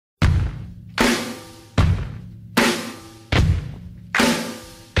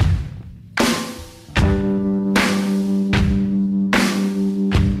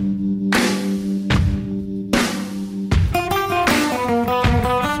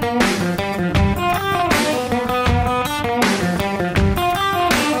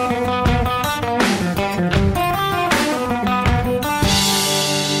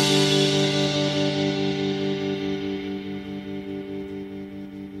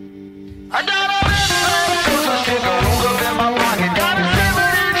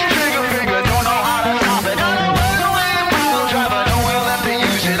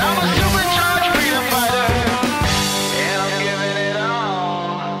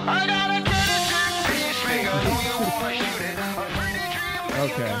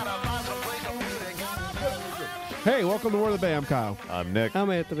Hey, welcome to War of the Bay. I'm Kyle. I'm Nick. I'm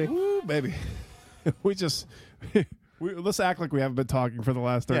Anthony. Woo, baby. Let's act like we haven't been talking for the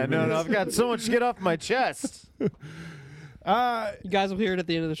last 30 minutes. No, I've got so much to get off my chest. You guys will hear it at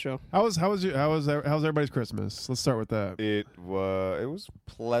the end of the show. How's everybody's Christmas? Let's start with that. It was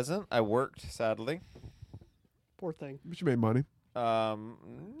pleasant. I worked, sadly. Poor thing. But you made money. I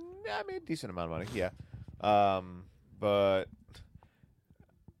made a decent amount of money, yeah. But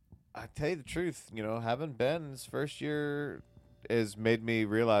I tell you the truth, having Ben's first year has made me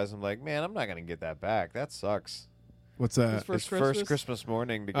realize I'm like, man, I'm not gonna get that back. That sucks. What's that? His First Christmas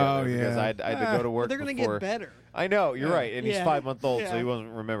morning together. Oh, yeah. Because I had to go to work. They're going to before. get better. I know, you're right. And he's 5 months old, so Yeah. he won't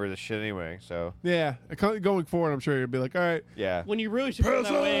remember this shit anyway. So Yeah. Going forward, I'm sure you'll be like, all right. yeah. When you really should go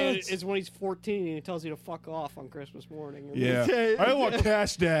that way Presents! is when he's 14 and he tells you to fuck off on Christmas morning. Yeah. I don't want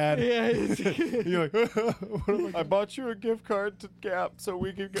cash, Dad. Yeah. You're like, what am I bought you a gift card to Gap so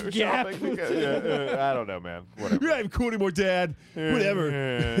we could go Gap. shopping. I don't know, man. Whatever. You're not even cool anymore, Dad.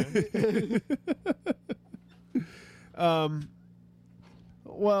 Whatever.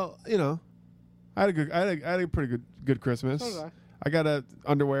 Well, I had a pretty good Christmas. So did I got a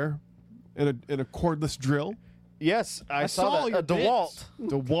underwear and a cordless drill. Yes, I saw that. your A DeWalt.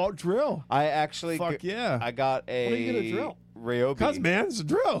 DeWalt drill. I actually Fuck yeah. I got What are you gonna drill? Ryobi. Cause man, it's a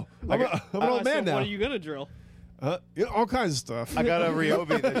drill. I'm an old man now. What are you going to drill? All kinds of stuff. I got a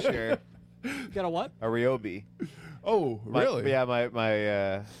Ryobi this year. You got a what? A Ryobi. Oh, really? Yeah,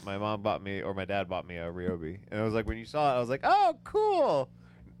 my mom bought me, or my dad bought me a Ryobi, and it was like when you saw it, I was like, oh, cool.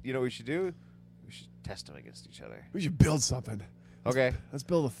 You know what we should do? We should test them against each other. We should build something. Okay. Let's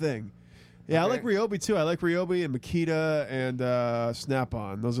build a thing. Yeah, Okay. I like Ryobi too. I like Ryobi and Makita and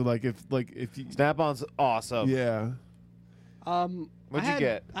Snap-on. Those are like if you. Snap-on's awesome. Yeah. What'd you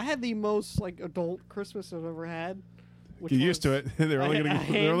get? I had the most adult Christmas I've ever had. Get used to it. They're only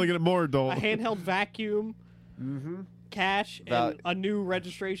gonna get more adult. A handheld vacuum, cash, Val- and a new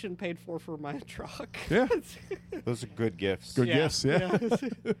registration paid for my truck. Yeah. Those are good gifts. Good gifts. Yeah.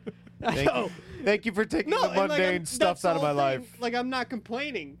 I know. Thank you for taking the and, mundane stuffs out of my life. Like, I'm not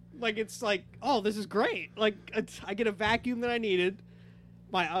complaining. Like, it's like, oh, this is great. Like, I get a vacuum that I needed,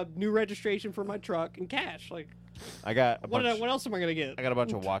 my new registration for my truck, and cash. Like, I got a what bunch. else am I gonna get? I got a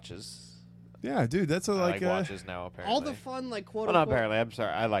bunch of watches. Yeah, dude. That's a I like. like watches now. Apparently, All the fun, quote Well, not unquote. apparently. I'm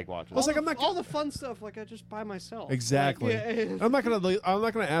sorry. I like watches. Well, it's like I'm not. all the fun stuff, I just buy myself. Exactly. Like, yeah. I'm not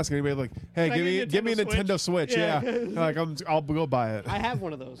gonna ask anybody like, hey, Can I give me a Nintendo Switch. Yeah. Yeah. Like I'll go buy it. I have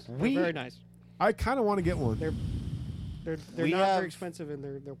one of those. They're very nice. I kind of want to get one. They're We not have- very expensive and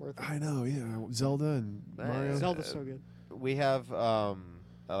they're worth it. I know. Yeah. Zelda and Mario. Zelda's so good. We have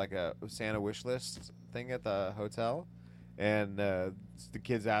like a Santa wish list thing at the hotel, and the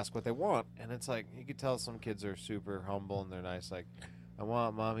kids ask what they want, and it's like you could tell some kids are super humble and they're nice. Like, I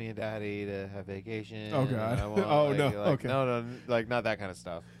want mommy and daddy to have vacation. Oh, God. I want, Oh, like, no. like, Okay. No, like not that kind of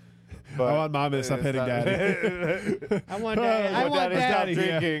stuff. I want mommy to stop it's hitting not- daddy. I want daddy. I want daddy to stop daddy.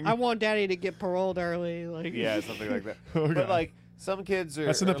 drinking. I want daddy to get paroled early. Like Yeah, something like that. Okay. But like some kids are,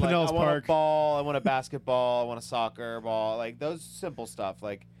 That's in the are like, Pinellas I want Park. a ball, I want a basketball, I want a soccer ball, like those simple stuff.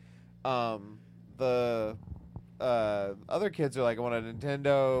 Like, the other kids are like, I want a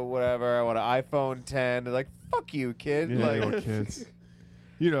Nintendo, whatever. I want an iPhone 10. They're like, fuck you, kid. Yeah, like, little kids.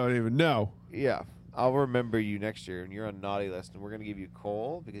 You don't even know. yeah, I'll remember you next year, and you're on naughty list, and we're gonna give you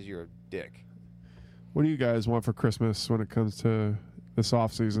coal because you're a dick. What do you guys want for Christmas when it comes to this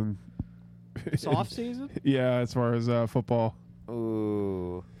off season? soft season. Yeah, as far as football.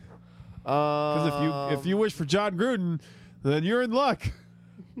 Ooh. Because if you wish for Jon Gruden, then you're in luck.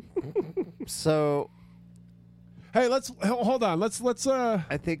 So Hey, hold on. Let's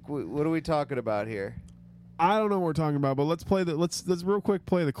I think what are we talking about here? I don't know what we're talking about, but let's real quick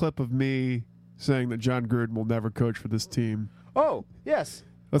play the clip of me saying that Jon Gruden will never coach for this team. Oh yes.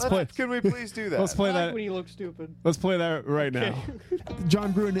 Let's play. Can we please do that? Let's play I like that. when you look stupid. Let's play that right now.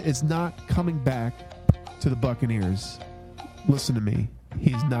 Jon Gruden is not coming back to the Buccaneers. Listen to me.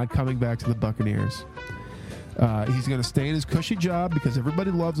 He's not coming back to the Buccaneers. He's going to stay in his cushy job because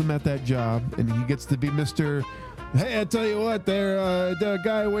everybody loves him at that job, and he gets to be Mr. Hey, I tell you what, the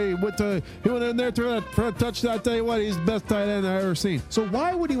guy he went in there for a touchdown. I tell you what, he's the best tight end I've ever seen. So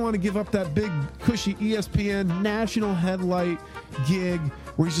why would he want to give up that big, cushy ESPN national headlight gig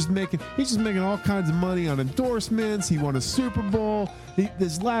where he's just making all kinds of money on endorsements? He won a Super Bowl.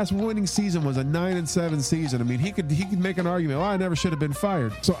 His last winning season was a 9-7 season. I mean, he could make an argument. Oh, I never should have been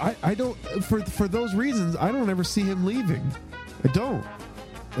fired. So I don't for those reasons I don't ever see him leaving. I don't.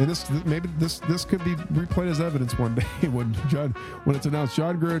 And this could be replayed as evidence one day when it's announced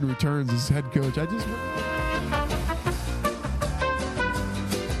Jon Gruden returns as head coach.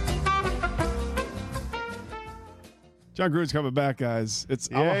 Jon Gruden's coming back, guys. I'm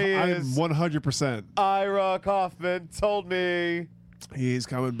 100%. Ira Kaufman told me He's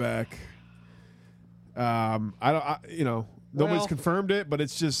coming back. Nobody's confirmed it, but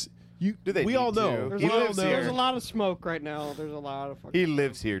it's just we all know. There's a lot of smoke right now. There's a lot of fucking he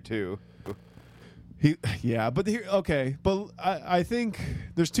lives here too. But I think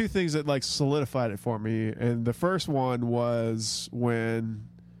there's two things that like solidified it for me, and the first one was when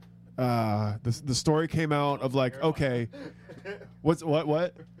the story came out of like, okay, what?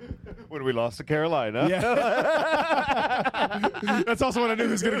 When we lost to Carolina. Yeah. That's also when I knew he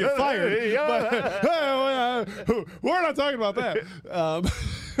was going to get fired. But, we're not talking about that.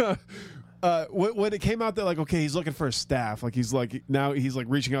 When it came out that like, okay, he's looking for a staff, like he's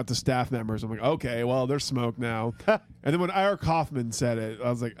reaching out to staff members. I'm like, okay, well, there's smoke now. And then when Ira Kaufman said it, I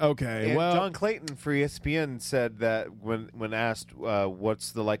was like, okay, and well, John Clayton for ESPN said that when asked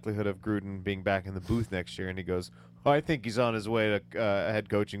what's the likelihood of Gruden being back in the booth next year, and he goes, I think he's on his way to a head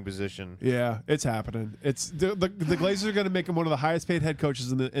coaching position. Yeah, it's happening. It's the Glazers are going to make him one of the highest paid head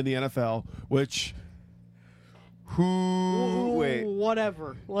coaches in the NFL, which.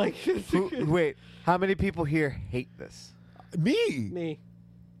 Whatever. Like, wait, how many people here hate this? Me.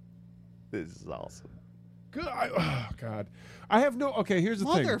 This is awesome. Good. Oh God, I have no. Okay, here's the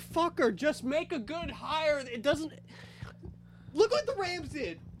thing. Motherfucker, just make a good hire. It doesn't. Look what the Rams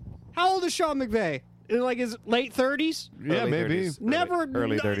did. How old is Sean McVay? In like his late 30s? Yeah, early maybe. 30s.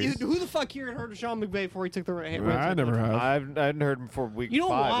 Early 30s. Who the fuck here had heard of Sean McVay before he took the Rams? I never have. I hadn't heard him for week 5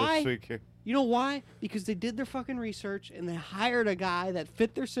 why? this week. You know why? Because they did their fucking research and they hired a guy that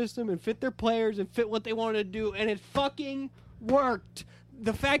fit their system and fit their players and fit what they wanted to do, and it fucking worked.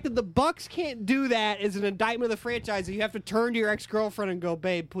 The fact that the Bucks can't do that is an indictment of the franchise. That you have to turn to your ex-girlfriend and go,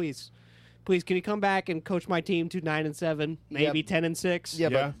 babe, please, can you come back and coach my team to 9-7, maybe 10-6? Yeah,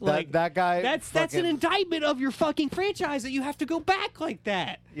 Yeah. but Like, that guy. That's an indictment of your fucking franchise that you have to go back like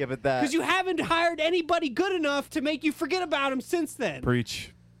that. Yeah, but that. Because you haven't hired anybody good enough to make you forget about him since then.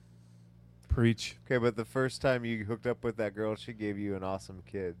 Preach. Okay, but the first time you hooked up with that girl, she gave you an awesome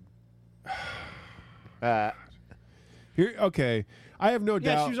kid. Here, okay. I have no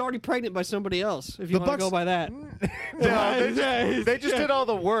Yeah, doubt. she was already pregnant by somebody else, if you The want to Bucks- go by that. They just did all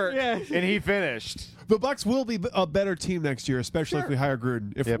the work, Yeah. and he finished. The Bucks will be a better team next year, especially if Sure. we hire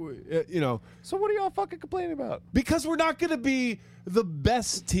Gruden. If Yep. so, what are y'all fucking complaining about? because we're not going to be the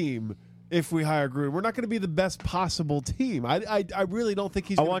best team if we hire Gruden. We're not going to be the best possible team. I really don't think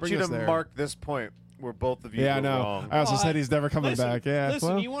he's. I gonna want bring you to us there. mark this point where both of you Yeah, I go know. wrong. I also said he's never coming Listen, back. Yeah. Listen,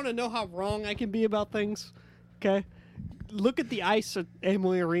 well, you want to know how wrong I can be about things? Okay. Look at the ice at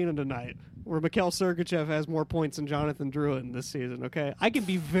Amalie Arena tonight, where Mikhail Sergachev has more points than Jonathan Druin this season. Okay, I can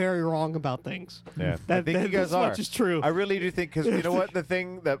be very wrong about things. Yeah, That, I think you guys this are. much is true. I really do think, because you know what? The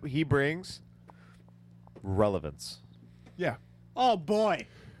thing that he brings, relevance. yeah. Oh boy,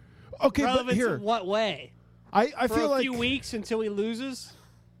 Okay, relevance but here in what way? I For feel a like few weeks until he loses.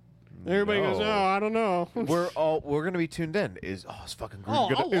 Everybody goes, No. "Oh, I don't know." We're gonna be tuned in. Is fucking Oh,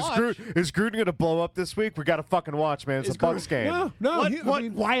 Gruden I'll watch. is Gruden gonna blow up this week? We gotta fucking watch, man. It's Is a Bucks game. no. what I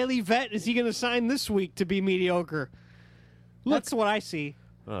mean, Wiley vet is he going to sign this week to be mediocre? That's what I see.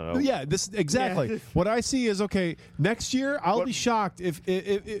 I don't know. yeah, this exactly. Yeah. What I see is okay. Next year, I'll be shocked if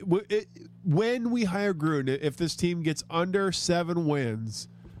when we hire Gruden, if this team gets under 7 wins,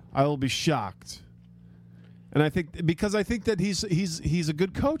 I will be shocked. And I think that he's a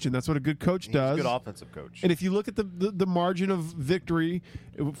good coach, and that's what a good coach He's does. a good offensive coach. And if you look at the margin of victory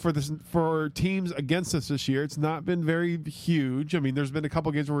for teams against us this year, it's not been very huge. I mean, there's been a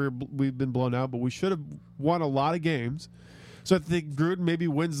couple games where we've been blown out, but we should have won a lot of games. So I think Gruden maybe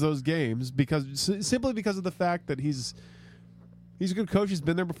wins those games simply because of the fact that he's a good coach. He's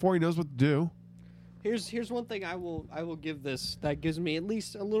been there before. He knows what to do. Here's one thing I will give this that gives me at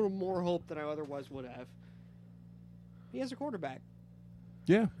least a little more hope than I otherwise would have. He has a quarterback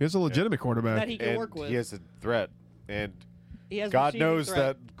Yeah, he has a legitimate quarterback. that he can And work with. he has a threat, and He has God receiving knows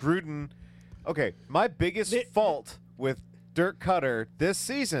threat. that Gruden. Okay, my biggest The- fault with Dirk Cutter this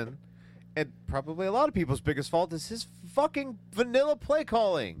season, and probably a lot of people's biggest fault, is his fucking vanilla play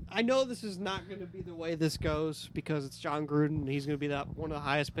calling. I know this is not going to be the way this goes because it's Jon Gruden. And he's going to be one of the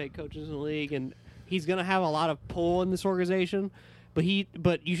highest paid coaches in the league, and he's going to have a lot of pull in this organization. But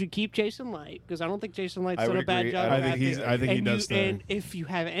you should keep Jason Light because I don't think Jason Light's I done would a bad agree. job. I of think that. I think he And does stay. And if you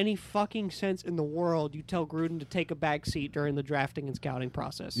have any fucking sense in the world, you tell Gruden to take a back seat during the drafting and scouting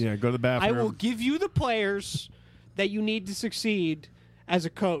process. Yeah, go to the I bathroom. will give you the players that you need to succeed as a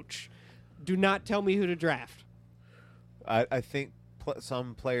coach. Do not tell me who to draft. I think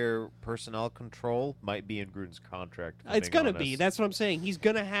some player personnel control might be in Gruden's contract. if It's being gonna be. honest. That's what I'm saying. He's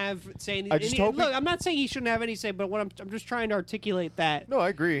gonna have saying. I just hope look, I'm not saying he shouldn't have any say, but I'm just trying to articulate that. No, I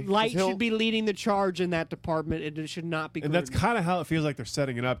agree. 'cause Light he'll- should be leading the charge in that department, and it should not be. And that's Gruden. kind of how it feels like they're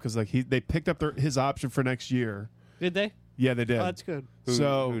setting it up because like they picked up his option for next year. Did they? Yeah, they did. Oh, that's good.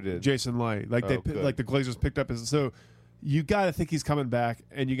 So who did? Jason Light, like Oh, good. like the Glazers picked up his. So you got to think he's coming back,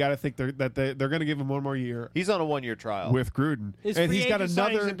 and you got to think they're going to give him one more year He's on a 1-year trial. with Gruden, His and free he's got agent signings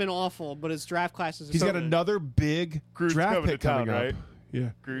another. have been awful, but his draft classes. Have He's got been good. another big Gruden's draft coming to pick town, coming up. right? Yeah,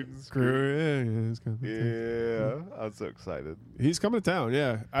 Gruden's Gruden. Yeah, he's coming. Yeah, I'm so excited. He's coming to town.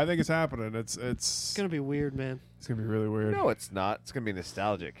 Yeah, I think it's happening. It's It's gonna be weird, man. it's gonna be really weird. No, it's not. It's gonna be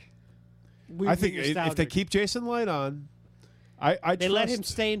nostalgic. I think if they nostalgic. keep Jason Light on, I They let him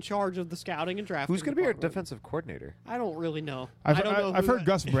trust- stay in charge of the scouting and drafting. Who's gonna be our department. defensive coordinator? I don't really know. I've, I don't know. I've who heard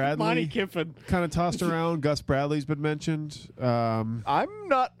Gus Monty Bradley Kiffin. kind of tossed around. Gus Bradley's been mentioned. I'm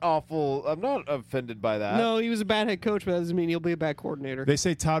not awful. I'm not offended by that. No, he was a bad head coach, but that doesn't mean he'll be a bad coordinator. They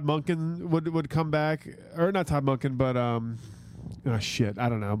say Todd Monken would come back, or not Todd Monken, but shit, I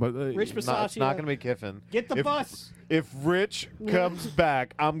don't know. But Rich It's not Bisaccia. gonna be Kiffin. Get the if, bus. If Rich comes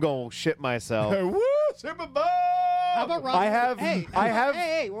back, I'm gonna shit myself. woo, Super Bowl! How about Rob? I have- Hey, I have-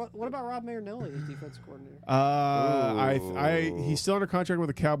 Hey, what about Rob Marinelli as defensive coordinator? He's still under contract with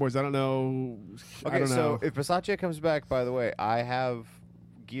the Cowboys. I don't know. I Okay, don't so know. if Bisaccia comes back, by the way, I have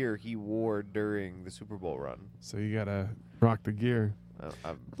gear he wore during the Super Bowl run. So you gotta rock the gear.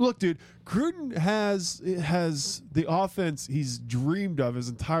 I'm- Look, dude, Gruden has the offense he's dreamed of his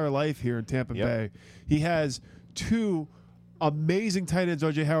entire life here in Tampa Yep. Bay. He has two amazing tight ends,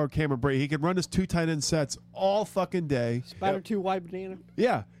 O.J. Howard, Cameron Brate. He can run his two tight end sets all fucking day. Spider 2 white banana.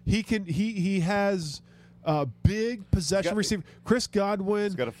 Yeah, he can. He has big possession got- receiver. Chris Godwin,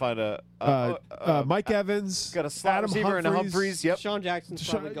 He's got to find a Mike Evans, got a slot Adam receiver and a Humphreys. Yep. Sean Jackson's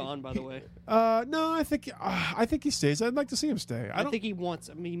Sean- probably gone, by the way. No, I think he stays. I'd like to see him stay. I think he wants.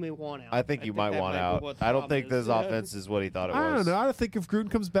 I mean, he may want out. I think you might that want be out. what the I don't problem think this is. offense is what he thought it I was. don't know. I don't think if Gruden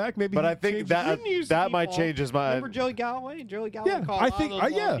comes back, maybe. But he I think changes that Gruden used to that keep might all- change his mind. Remember Joey Galloway? Joey Galloway Yeah, called I all think.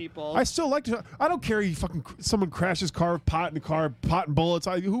 those Yeah, people. I still like to. I don't care. He fucking someone crashes car, pot in the car, pot and bullets.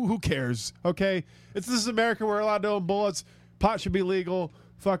 Who cares? Okay, this is America. We're allowed to own bullets. Pot should be legal.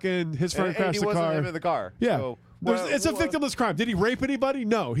 Fucking his friend and crashed he the wasn't car. in the car. Yeah, So, it's a victimless crime. Did he rape anybody?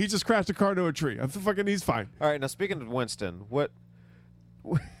 No, he just crashed a car into a tree. Fucking, he's fine. All right. Now speaking of Winston, what?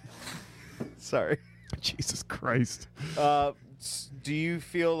 Sorry. Jesus Christ. Do you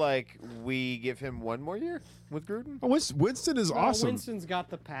feel like we give him one more year with Gruden? Oh, Winston is No, awesome. Winston's got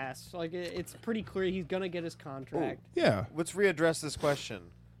the pass. Like it's pretty clear he's gonna get his contract. Yeah. Let's readdress this question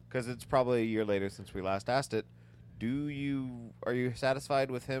because it's probably a year later since we last asked it. Are you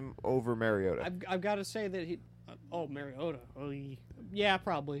satisfied with him over Mariota? I've got to say that he. Mariota. Yeah,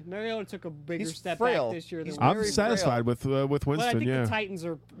 probably. Mariota took a bigger He's step frail. back this year than He's I'm very satisfied with But I Winston. think Yeah. the Titans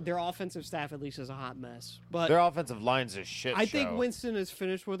their offensive staff at least is a hot mess. But Their offensive line's a shit I show. think Winston is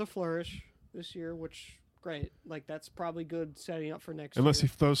finished with a flourish this year, which great. Like that's probably good setting up for next Unless he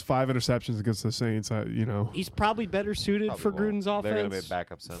year. throws 5 interceptions against the Saints, He's probably better suited Probably for won't. Gruden's They're going to be offense.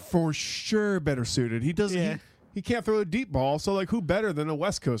 backups then. for sure better suited. He doesn't. Yeah. He can't throw a deep ball. So like, who better than a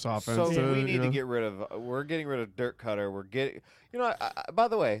West Coast offense? So we you need know? to get rid of. We're getting rid of Dirt Cutter. We're getting. You know. By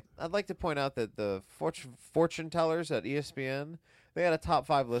the way, I'd like to point out that the fortune tellers at ESPN, they had a top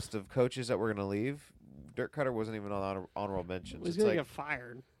 5 list of coaches that were going to leave. Dirt Cutter wasn't even on honorable mentions. He's It's gonna like, get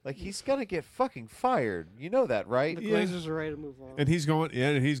fired. like he's gonna get fucking fired. You know that, right? The Yeah. Glazers are ready to move on. And he's going.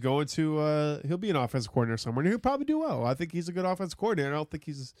 Yeah, and he's going to. He'll be an offensive coordinator somewhere, and he'll probably do well. I think he's a good offensive coordinator. I don't think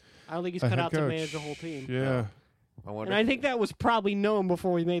he's I don't think he's a cut head out coach. to manage the whole team. Yeah. I wonder. And I think that was probably known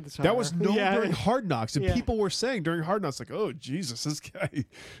before we made this. That was known yeah. during Hard Knocks, and Yeah. people were saying during Hard Knocks, like, "Oh Jesus, this guy."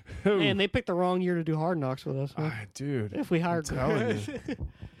 Man, they picked the wrong year to do Hard Knocks with us. Huh? Dude, If we hired I'm telling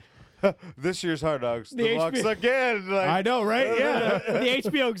you. this year's Hard Knocks, The the Bucks HBO again. Like, I know, right? Yeah, the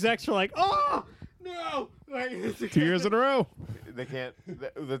HBO execs are like, "Oh no!" Like, 2 years in a row. they can't.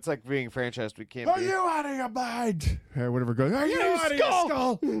 That's like being franchised. We can't. Are be. you out of your mind? Or whatever goes. Are you out of your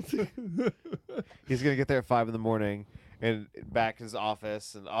skull? He's gonna get there at 5 a.m. and back his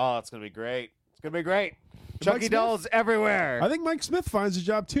office, and it's gonna be great. It's gonna be great. Chucky Smith? dolls everywhere. I think Mike Smith finds a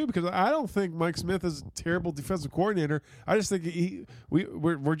job too, because I don't think Mike Smith is a terrible defensive coordinator. I just think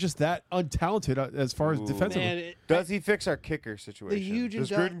we're just that untalented as far as Ooh. defensive. Man, Does he fix our kicker situation? huge Does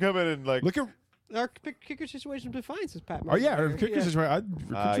indu- Gruden come in and like? Look at our kicker situation's been fine since Pat. oh yeah, Martin our was there. kickers is right.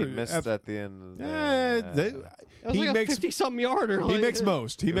 he missed at the end. It was he like makes a 50-something yarder. he makes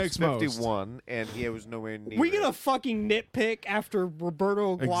most. He makes most. 51, and he was nowhere near. We it. get a fucking nitpick after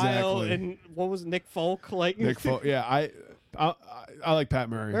Roberto Aguayo Exactly. and what was it, Nick Folk? Like Nick Fo- yeah, I I like Pat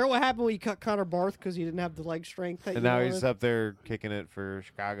Murray. Remember what happened when you cut Connor Barth because he didn't have the leg strength? That And you now wanted? he's up there kicking it for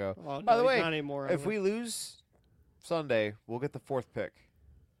Chicago. Oh, no, By the he's way, not anymore. if we lose Sunday, we'll get the 4th pick.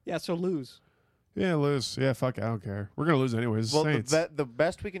 yeah, so lose. Yeah, lose. Yeah, fuck it, I don't care. We're gonna lose anyways. Well, Saints. the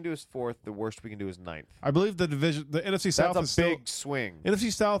best we can do is 4th. The worst we can do is 9th. I believe the NFC South That's is a big still swing.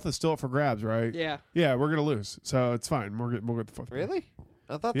 NFC South is still up for grabs, right? Yeah. Yeah, we're gonna lose, so it's fine. We'll get the fourth. Really?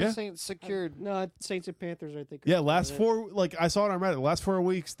 I thought Yeah. the Saints secured. No, Saints and Panthers, I think. are Yeah, still last in it. 4 I saw it on Reddit. Last 4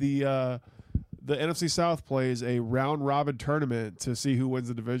 weeks, the NFC South plays a round robin tournament to see who wins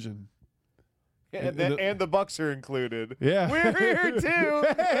the division. And the Bucks are included. Yeah, We're here too.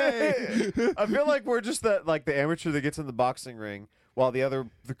 Hey! I feel like we're just the amateur that gets in the boxing ring while the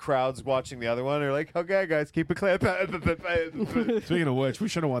crowd's watching the other one. They're like, okay, guys, keep it clear. Speaking of which, we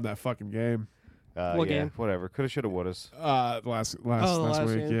should have won that fucking game What yeah, game? Whatever. Coulda, shoulda, wouldas. last last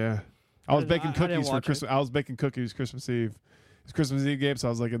week. game. Yeah, I was I baking didn't cookies for watch it. Christmas. I was baking cookies Christmas Eve. It's Christmas Eve game, so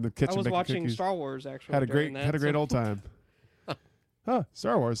I was like in the kitchen I was baking watching cookies. Star Wars actually. Had a during great that, so- old time. Huh,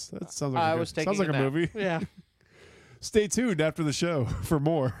 Star Wars. That sounds like I a was good, taking sounds like a a nap. movie. Yeah. Stay tuned after the show for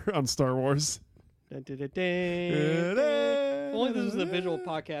more on Star Wars. Dun, dun, dun, dun, dun. Only this is a visual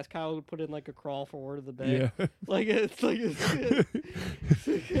podcast. Kyle would put in like a crawl for word of the day. Yeah. Like it's like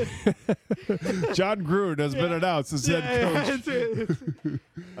Jon Gruden has been announced as head coach.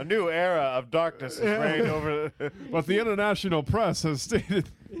 A new era of darkness has reigned over. But the international press has stated.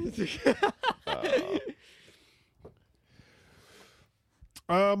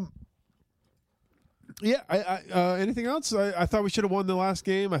 Yeah. Anything else? I thought we should have won the last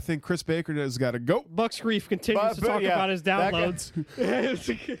game. I think Chris Baker has got to go. Bucks Grief continues to talk yeah, about his that guy-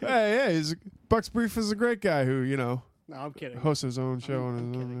 downloads. Hey, Bucks Brief is a great guy who No, I'm kidding. hosts his own show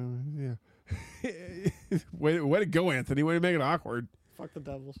on his own. Yeah. way to go, Anthony. Way to make it awkward. Fuck the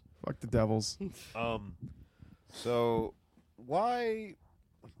Devils. Fuck the Devils. So why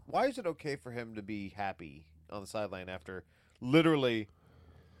is it okay for him to be happy on the sideline after literally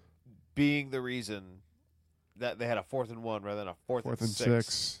being the reason that they had a 4th and 1 rather than a 4th Fourth and and 6?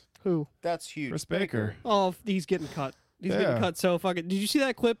 6. Who? That's huge. Chris Baker. Oh, he's getting cut. He's Yeah. getting cut so fucking. Did you see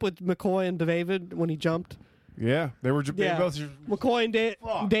that clip with McCoy and David when he jumped? Yeah, they were Yeah. both. McCoy and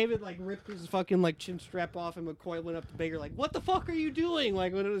Fuck. David like ripped his fucking like chin strap off, and McCoy went up to Baker like, "What the fuck are you doing?"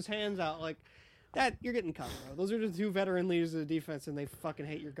 Like with his hands out, like that. You're getting cut, bro. Those are the 2 veteran leaders of the defense, and they fucking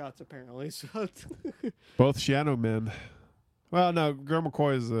hate your guts apparently. So Both Shiano men. Well, no, Graham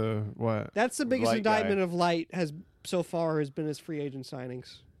McCoy is what? that's the biggest Light indictment guy. of Light has so far has been his free agent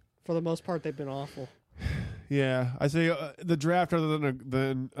signings. For the most part, they've been awful. Yeah, I say the draft other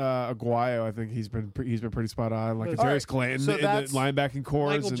than Aguayo, I think he's been pretty spot on. Like All Darius right, Clayton so in the that's- linebacking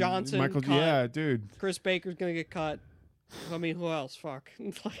cores. Michael and Johnson Michael, cut. yeah, dude. Chris Baker's gonna get cut. I mean, who else? Fuck.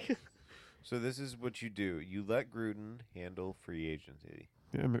 It's like, So this is what you do. You let Gruden handle free agency.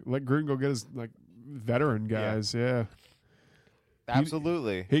 Yeah, let Gruden go get his veteran guys. Yeah,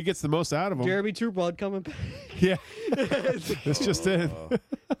 Absolutely. he gets the most out of them. Jeremy Trueblood coming back. Yeah, it's just in.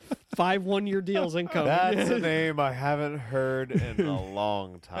 5 1-year deals incoming. That's a name I haven't heard in a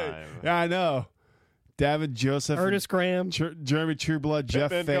long time. Yeah, I know. David Joseph, Ernest Graham, Jeremy Trueblood, Jeff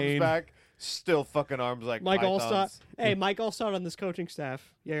Ben comes Fain. back, still fucking arms like Mike pythons. Allstott. Hey, Mike Allstott on this coaching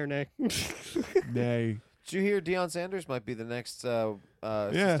staff. Yay or nay? Nay. Did you hear Deion Sanders might be the next Yeah, I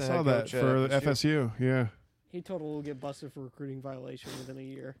assistant saw head that coach at for FSU? FSU. Yeah. He totally will get busted for recruiting violation within a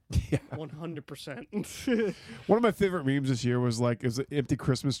year. Yeah. 100%. One of my favorite memes this year was like, it was an empty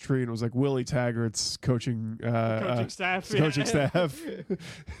Christmas tree, and it was like Willie Taggart's coaching staff. coaching staff.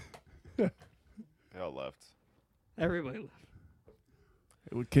 They all left. Everybody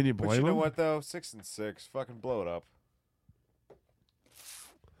left. Can you But blame you know him? what though? 6 and 6, fucking blow it up.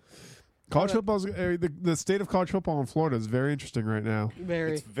 College football's the state of college football in Florida is very interesting right now.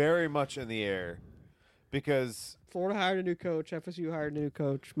 Very. It's very much in the air because Florida hired a new coach. FSU hired a new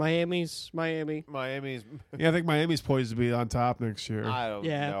coach. Miami's. Miami's. Yeah, I think Miami's poised to be on top next year. I don't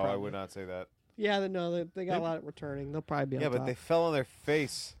Yeah, know. I probably. would not say that. Yeah, they got a lot returning. They'll probably be on Yeah, but top. they fell on their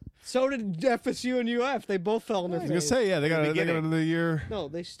face. So did FSU and UF. They both fell on their I was gonna face. say, yeah, they got beginning. another year. No,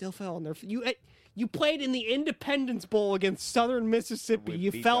 they still fell on their. You played in the Independence Bowl against Southern Mississippi. We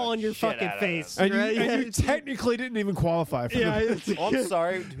You beat fell the on your shit fucking out of face. And, right? and you technically didn't even qualify for yeah, the. Oh, I'm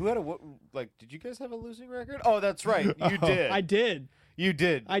sorry. Who had did you guys have a losing record? Oh, that's right. You did. I did. You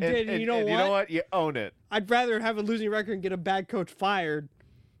did. I did, and you know You know what? what? You own it. I'd rather have a losing record and get a bad coach fired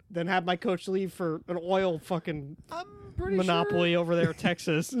than have my coach leave for an oil fucking I'm pretty monopoly over there in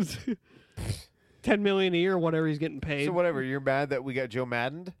Texas. $10 million a year, whatever he's getting paid. So whattever. You're mad that we got Joe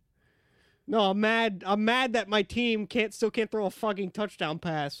Madden? No, I'm mad. I'm mad that my team still can't throw a fucking touchdown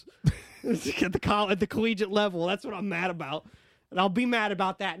pass at the collegiate level. That's what I'm mad about. And I'll be mad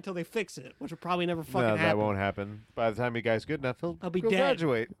about that until they fix it, which will probably never fucking No, happen. that won't happen. By the time you guys good enough, I'll be he'll dead.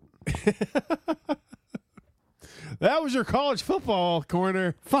 graduate. That was your college football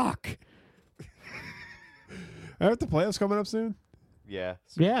corner. Fuck. Aren't the playoffs coming up soon? Yeah.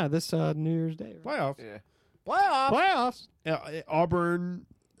 Yeah, this New Year's Day. Playoffs. Yeah. Playoffs. Playoffs. Auburn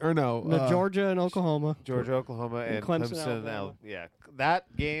or no? Georgia and Oklahoma. Georgia, Oklahoma, and Clemson, Clemson. Alabama. Yeah,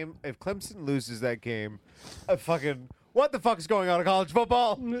 that game. If Clemson loses that game, what the fuck is going on in college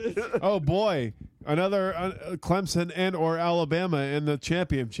football? Oh boy, another Clemson and or Alabama in the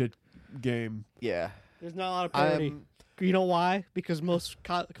championship game. Yeah. There's not a lot of parity. You know why? Because most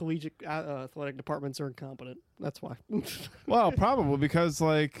collegiate athletic departments are incompetent. That's why. Well, probably because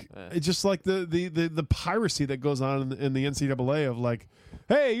like it's just like the piracy that goes on in the NCAA of like,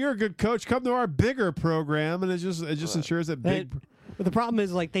 hey, you're a good coach, come to our bigger program, and it just ensures that big. But the problem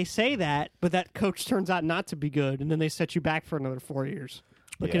is, like, they say that, but that coach turns out not to be good, and then they set you back for another 4 years.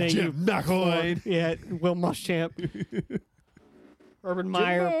 Looking at you, Jim McElwain. Yeah, Will Muschamp, Urban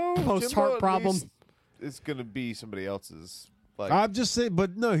Meyer, post heart problem. It's gonna be somebody else's. Like, I'm just saying,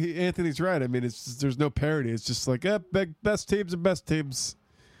 but no, Anthony's right. I mean, there's no parity. It's just like best teams and best teams.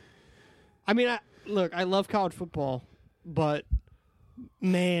 I mean, look, I love college football, but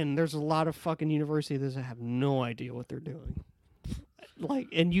man, there's a lot of fucking universities that have no idea what they're doing. Like,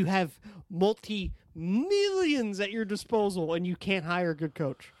 and you have multi-millions at your disposal, and you can't hire a good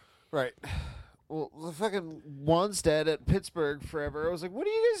coach. right. Well, the fucking Wanstead at Pittsburgh forever. I was like, what are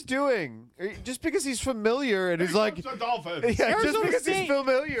you guys doing? Just because he's familiar and he's like, the Dolphins. yeah, Arizona just because State- he's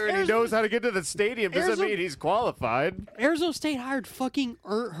familiar and he knows how to get to the stadium doesn't Arizona- mean he's qualified. Arizona State hired fucking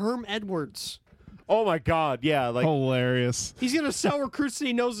Herm Edwards. Oh my God, yeah, like Hilarious. He's gonna sell recruits that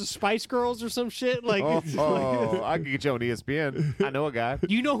he knows the Spice Girls or some shit. Like, I can get you on ESPN. I know a guy.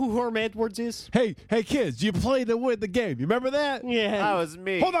 you know who Herm Edwards is? Hey, kids, you played to win the game. You remember that? Yeah. That was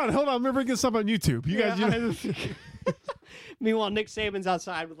me. Hold on. We're bringing this up on YouTube. You guys, Meanwhile, Nick Saban's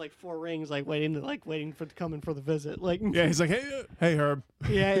outside with like 4 rings, like waiting for coming for the visit. Like, yeah, he's like, hey, Herb.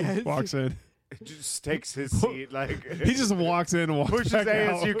 yeah. Walks in. Just takes his seat, like He just walks in and walks pushes back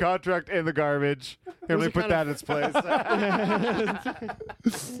ASU out. contract in the garbage. Can we it put kind that in its place?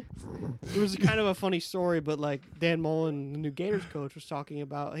 It was kind of a funny story, but like Dan Mullen, the new Gators coach, was talking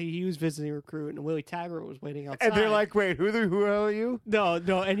about he was visiting a recruit, and Willie Taggart was waiting outside. And they're like, wait, who the hell are you? no,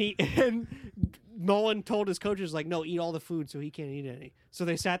 and Mullen told his coaches like, no, eat all the food, so he can't eat any. So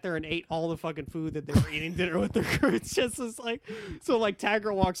they sat there and ate all the fucking food that they were eating dinner with their recruits. Just as like, so like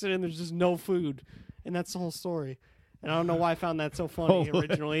Taggart walks in and there's just no food, and that's the whole story. And I don't know why I found that so funny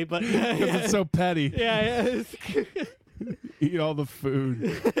originally, but Because it's so petty. yeah. Eat all the food.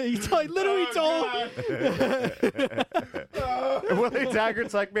 He literally told. And Willie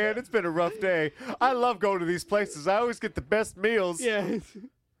Taggart's like, man, it's been a rough day. I love going to these places. I always get the best meals. Yeah.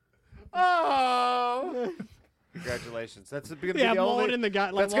 Oh. Congratulations. That's gonna be Yeah, the Mullen only. and the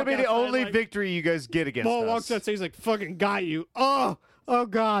guy. Like, That's gonna be walk the outside, only like, victory you guys get against Mullen us. walks outside. He's like, "Fucking got you." Oh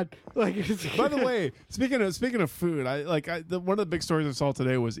God. Like. By the way, speaking of food, one of the big stories I saw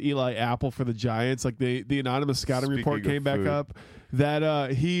today was Eli Apple for the Giants. Like the anonymous scouting report Speaking of came back food. up that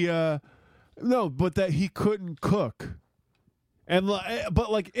that he couldn't cook. And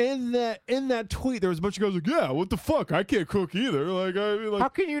but like in that tweet, there was a bunch of guys like, yeah, what the fuck? I can't cook either. How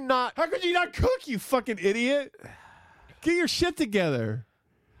can you not? How could you not cook, you fucking idiot? Get your shit together.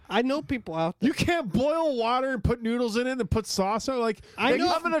 I know people out there. You can't boil water and put noodles in it and put sauce on it. Like, I They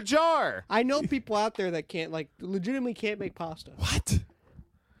know. come in a jar. I know people out there that can't legitimately can't make pasta. what?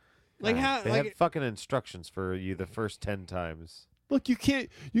 Like how? They Like have fucking instructions for you the first 10 times. Look, you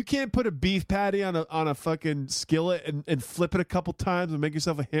can't put a beef patty on a fucking skillet and flip it a couple times and make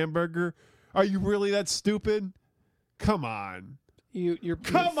yourself a hamburger. Are you really that stupid? Come on. you're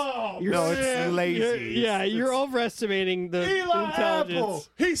Come on. You're, No, it's lazy. you're overestimating the Eli intelligence. Apple.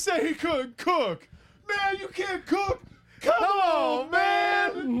 He said he couldn't cook. Man, you can't cook. Come on,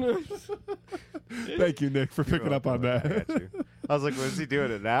 man. Thank you, Nick, for picking up on I that. got you. I was like, was he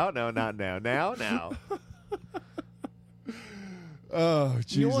doing it now? No, not now. Now. Oh,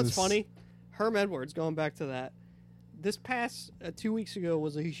 Jesus. You know what's funny? Herm Edwards, going back to that. This past 2 weeks ago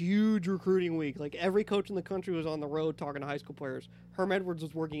was a huge recruiting week. Like every coach in the country was on the road talking to high school players. Herm Edwards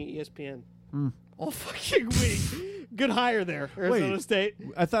was working at ESPN all fucking week. Good hire there, Arizona Wait. State.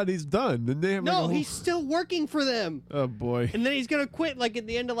 I thought he's done. Didn't they have like, a No, whole- he's still working for them. Oh boy, And then he's gonna quit like at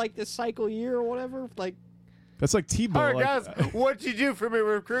the end of like this cycle year or whatever. Like that's like Tebow. All right, like, guys, what'd you do for me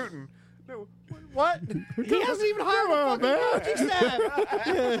recruiting? No, what? he hasn't even hired a fucking coaching staff.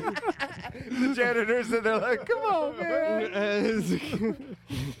 The janitors, and they're like, come on, man.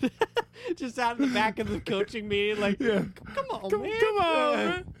 Just out in the back of the coaching meeting, like, Yeah. come on, Come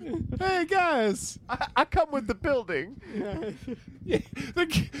on, man. Hey, guys. I come with the building. Yeah, they're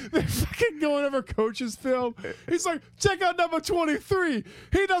fucking going over coach's film. He's like, check out number 23.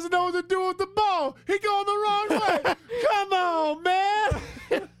 He doesn't know what to do with the ball. He going the wrong way. Come on, man.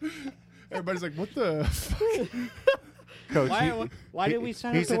 Everybody's like, what the fuck? Coach, Why did we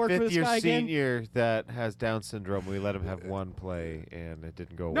sign up he's to a work for this fifth-year guy again? senior that has Down syndrome. We let him have one play, and it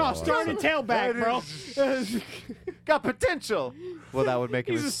didn't go No, well. starting tailback, bro. Got potential. Well, that would make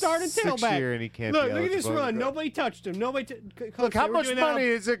him He's a a starting tailback. year, and he can't Look be at this eligible. run. Nobody touched him. Look, how much money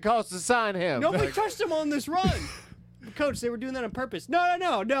does it cost to sign him? Nobody touched him on this run. Coach, they were doing that on purpose.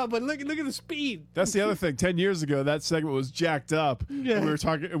 No. But look at the speed. That's the other thing. 10 years ago, that segment was jacked up. Yeah. We were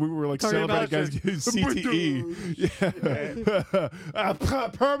talking. We were like Talking celebrating about guys getting CTE. Yeah.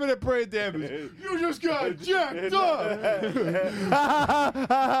 Permanent brain damage. You just got jacked up.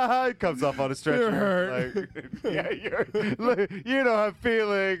 It comes off on a stretcher. You're hurt. Like, yeah, you don't have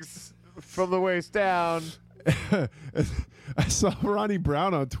feelings from the waist down. I saw Ronnie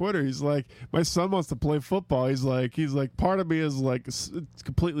Brown on Twitter. He's like, my son wants to play football. He's like, part of me is like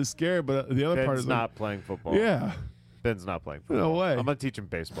completely scared, but the other part Ben's is not like, playing football. yeah. Ben's not playing football. No way. I'm gonna teach him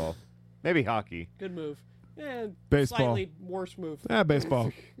baseball, maybe hockey. Good move. Yeah, Baseball. Slightly worse move. Yeah,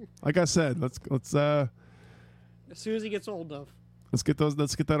 baseball. Like I said, let's As soon as he gets old enough. Let's get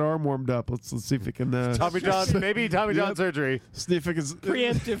that arm warmed up. Let's see if it can. Tommy John, maybe Tommy John surgery. See if it can.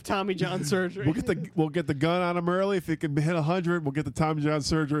 Preemptive Tommy John surgery. We'll get the gun on him early. If he can hit 100, we'll get the Tommy John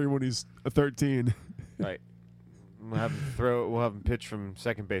surgery when he's 13. Right. We'll have him We'll have him pitch from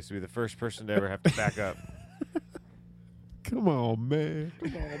second base to be the first person to ever have to back up. Come on, man.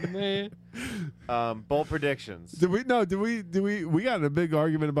 Come on, man. Bold predictions. We got in a big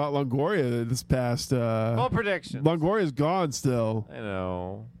argument about Longoria this past. Bold predictions. Longoria's gone still. I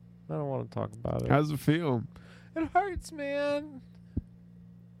know. I don't want to talk about it. How does it feel? It hurts, man.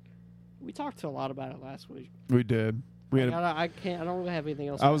 We talked a lot about it last week. We did. We had. I don't really have anything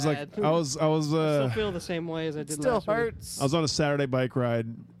else. I to was like, add. I was. I still feel the same way as I did Still last week. hurts. I was on a Saturday bike ride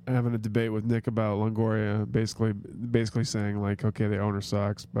having a debate with Nick about Longoria, basically saying like, okay, the owner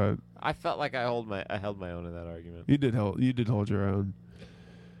sucks, but I felt like I held my own in that argument. you did hold your own.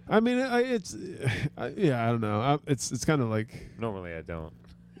 I mean, I don't know. It's kind of like Normally I don't.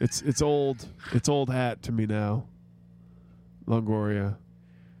 it's old hat to me now. Longoria.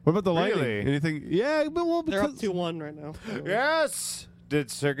 What about the Lightning? Really? Anything? Yeah, but They're up because 2-1 right now. Yes. Did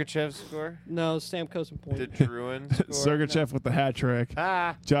Sergachev score? No, Stamkos and point. Did Drouin score? Sergachev with the hat trick.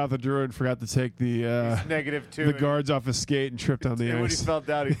 Ah. Jonathan Drouin forgot to take the He's -2. the guards off his skate and tripped on the And when he ice. fell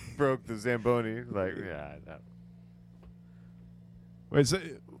down, he broke the Zamboni. Like, yeah, I know. Wait, so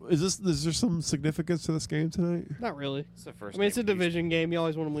is there some significance to this game tonight? Not really. It's the first. I mean, it's a game of the division game. You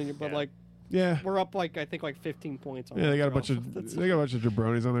always want to win it, but Yeah. like Yeah. we're up like I think like 15 points. On Yeah, they got a Montreal. bunch of That's-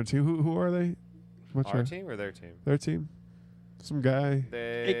 jabronis on their team. Who are they? Our team or their team? Their team. Some guy.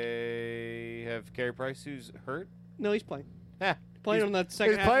 They have Carey Price, who's hurt. No, he's playing. Yeah, Playing on that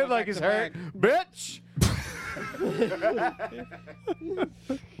second. he's half playing of like he's hurt, back-to-back. bitch.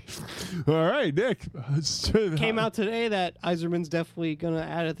 All right, Nick. Came out today that Yzerman's definitely gonna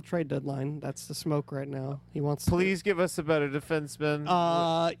add at the trade deadline. That's the smoke right now. He wants. Please give us a better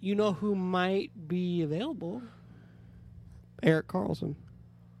defenseman. You know who might be available? Eric Carlson.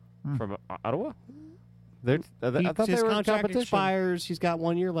 From Ottawa. I thought His they were in contract competition. expires. He's got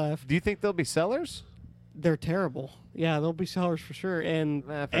 1 year left. Do you think they'll be sellers? They're terrible. Yeah, they'll be sellers for sure. And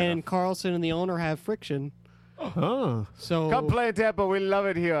Fair and enough. Carlson and the owner have friction. Oh, So Come play in Tampa. We love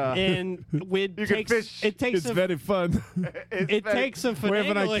it here. and it You can takes fish. it takes it's some, very fun. it takes some We have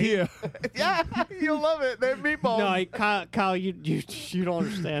an finagling. IKEA. Yeah, you'll love it. They're meatballs. No, Kyle, you don't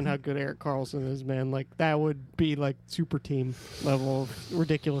understand how good Eric Carlson is, man. Like that would be like super team level of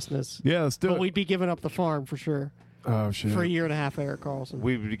ridiculousness. Yeah, let's do But it. we'd be giving up the farm for sure Oh shit. for a year and a half. Eric Carlson,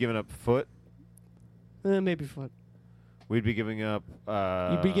 We'd be giving up Foot. maybe Foot. We'd be giving up.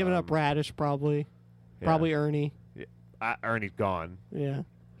 You'd be giving up Radish probably, yeah. probably Ernie. Ernie's gone. Yeah,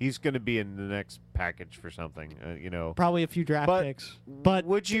 He's going to be in the next package for something. probably a few draft But picks. But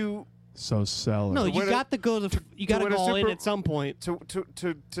would you So sell it. no, To you win got to go. You got to win a go all in Super- at some point. to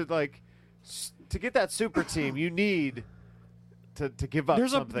get that super team? You need to give up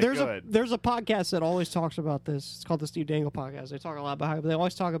something good. There's a podcast that always talks about this. It's called the Steve Dangle podcast. They talk a lot about it, but they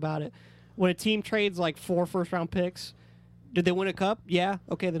always talk about it. When a team trades like 4 first-round picks, did they win a cup? Yeah.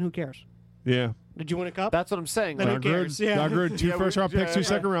 Okay, then who cares? Yeah. Did you win a cup? That's what I'm saying. Then Like, who cares? Yeah. John Gruden, 2 Yeah, first-round picks, 2 yeah.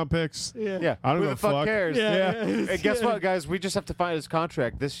 second-round picks. yeah, I don't who give the a fuck fuck. cares? Yeah. And guess what, guys? We just have to find his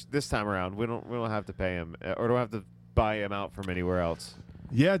contract this time around. We don't have to pay him or don't have to buy him out from anywhere else.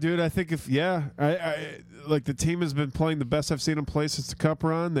 Yeah, dude. I think I like the team has been playing the best I've seen them play since the Cup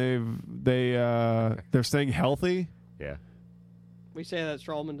run. They're staying healthy. Yeah. We say that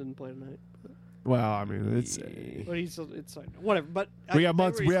Strawman didn't play tonight. Well, I mean, it's But it's like, whatever. But we have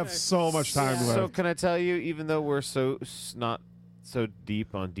months. We have so much time Yeah. left. So can I tell you, even though we're not so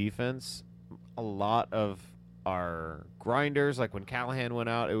deep on defense, a lot of our grinders, like when Callahan went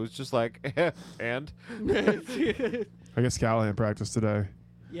out, it was just like, and I guess Callahan practiced today.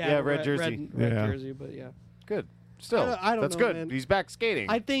 yeah, red jersey. red Yeah. jersey. But yeah, good. Still, I don't that's know, good. man. He's back skating.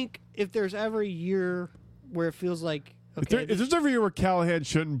 I think if there's ever a year where it feels like If there's every year where Callahan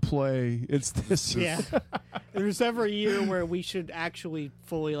shouldn't play, it's this year. yeah, if there's ever a year where we should actually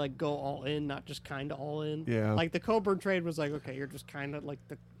fully like go all in, not just kind of all in. Yeah. Like the Coburn trade was like, okay, you're just kind of like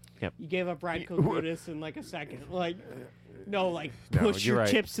the. Yep. You gave up Radko Gudas in like a second. Like, no, No, push you're your right.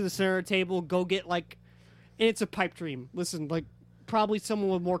 chips to the center of the table. Go get like, and it's a pipe dream. Listen, like probably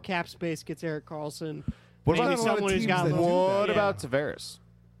someone with more cap space gets Erik Karlsson. What Maybe about a lot of someone who's teams got that a do little- what yeah. about Tavares?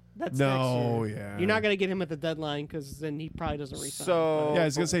 That's No, next year. yeah. You're not gonna get him at the deadline because then he probably doesn't resign. So Yeah, I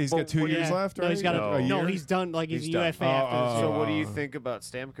was gonna say he's got 2 what do you- years left. No, Right? he's got No. a no. year? He's done. Like he's, He's a done. UFA after So what do you Oh. think about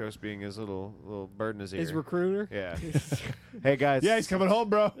Stamkos being his little bird in his ear? his recruiter. Yeah. Hey guys. Yeah, he's coming home,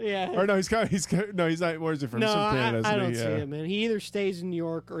 bro. Yeah. Or no, he's coming. No, he's not. Where's he from? No, He's from Canada, I isn't don't he? see Yeah. him, man. He either stays in New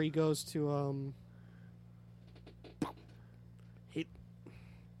York or he goes to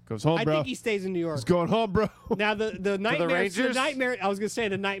Goes home, I bro. think he stays in New York. He's going home, bro. Now the nightmare, Rangers? I was gonna say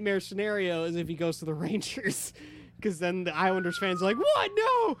the nightmare scenario is if he goes to the Rangers, because then the Islanders fans are like, "What?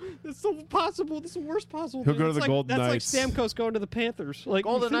 No, that's the possible. That's the worst possible." He'll thing." go to That's the like, Golden That's Knights. like Stamkos going to the Panthers. Like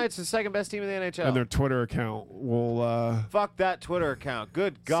Golden Knights, the second best team in the NHL. And their Twitter account will. Fuck that Twitter account.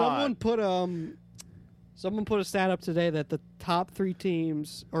 Good God. Someone put a stat up today that the top three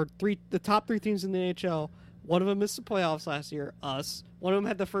teams the top three teams in the NHL. One of them missed the playoffs last year, us. One of them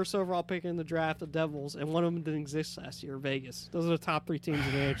had the first overall pick in the draft, the Devils, and one of them didn't exist last year, Vegas. Those are the top three teams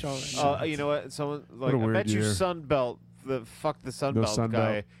in the NHL right now. You know what? Someone like a I weird bet you year. Sunbelt, the Sunbelt Sunbelt.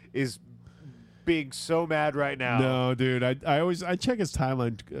 guy is being so mad right now. No, dude. I check his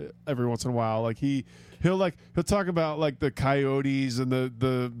timeline every once in a while. Like he'll talk about like the Coyotes and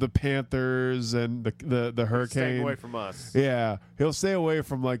the Panthers and the Hurricane. Staying away from us. Yeah, he'll stay away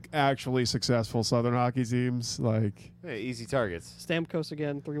from like actually successful Southern hockey teams. Like, Hey, easy targets. Stamkos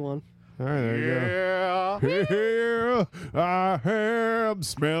again, 3-1. all right, there you go. Yeah. Here I am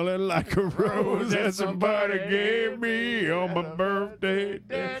smelling like a rose that somebody gave me on my birthday.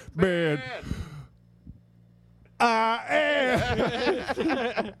 Man, I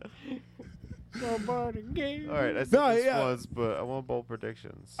am. Somebody gave All right, I said No, this yeah. once, but I want bold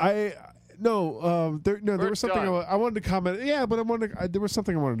predictions. There We're was something done. I wanted to comment. Yeah, but there was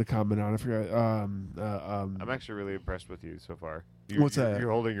something I wanted to comment on. I forgot. I'm actually really impressed with you so far. What's that?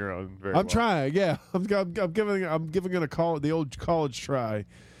 You're holding your own very I'm well. trying. Yeah, I'm giving it the old college try.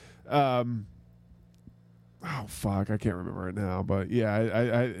 Oh fuck, I can't remember right now. But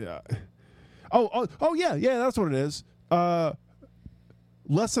yeah, oh yeah, that's what it is.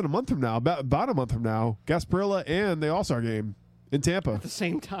 Less than a month from now, about a month from now, Gasparilla and the All-Star game in Tampa at the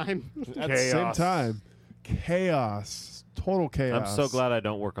same time. at the same time. Chaos, total chaos. I'm so glad I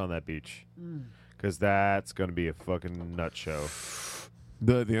don't work on that beach because that's going to be a fucking nut show.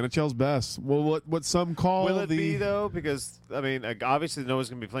 The NHL's best. Well, what some call Will it the be though? Because I mean, obviously, no one's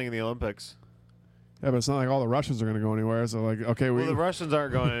going to be playing in the Olympics. yeah, but it's not like all the Russians are going to go anywhere. So like, okay, Well, the Russians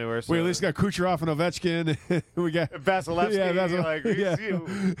aren't going anywhere. So we at least got Kucherov and Ovechkin. We got Vasilevsky. Yeah, Like,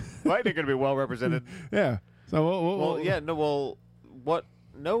 yeah. Lightning going to be well represented. yeah. So what?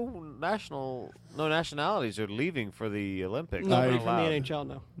 No nationalities are leaving for the Olympics. Nobody They're from not the allowed. NHL,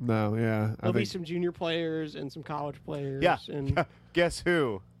 no. No, yeah. There'll be some junior players and some college players. Yeah. And Guess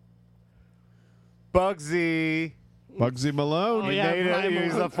who? Bugsy. Bugsy Malone. Oh, He yeah, made it. Brian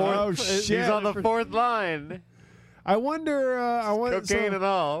He's Malone. the fourth. Oh, He's shit. on the fourth line. I wonder. Cocaine and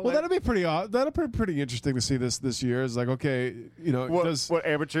all. Well, that'll be pretty. That'll be pretty interesting to see this year. It's like, okay, what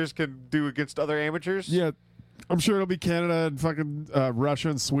amateurs can do against other amateurs? yeah. I'm sure it'll be Canada and fucking Russia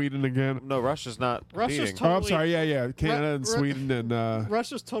and Sweden again. No, Russia's not. Russia's competing. Oh, I'm Totally. sorry. Yeah. Canada and Sweden and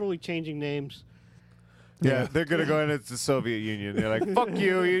Russia's totally changing names. Yeah, they're gonna go in as the Soviet Union. They're like, "Fuck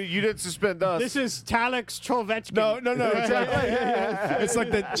you! You didn't suspend us." This is Talix Trovechkin. No, exactly. It's like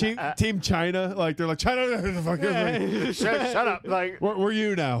the team China. Like they're like China. The fuck is like, shut up! Like, where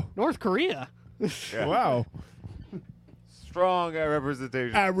you now? North Korea. yeah. Wow. Strong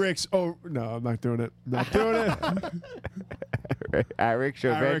representation. Ricks. Oh no, I'm not doing it. Not doing it. Eric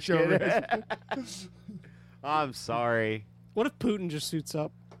Eric Ovechkin. I'm sorry. What if Putin just suits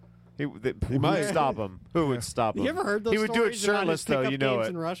up? Who would might. stop him? Who would stop him? You ever heard those He would do it stories about shirtless, his though. pickup You know games it.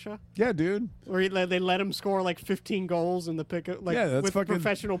 in Russia? Yeah, dude. Where they let him score like 15 goals in the pickup, like Yeah, that's with fucking-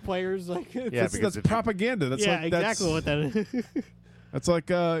 professional players. Like, Yeah, That's because if you- propaganda. That's yeah, like, exactly what that is. That's like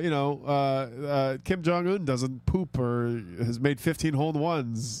Kim Jong Un doesn't poop or has made 15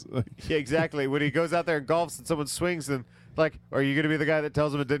 hole-in-ones. Yeah, exactly. When he goes out there and golfs and someone swings, and like, are you going to be the guy that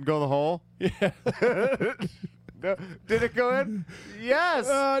tells him it didn't go in the hole? Yeah. No. Did it go in? Yes.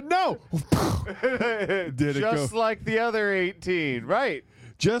 No. Did it Just go? like the other 18, right?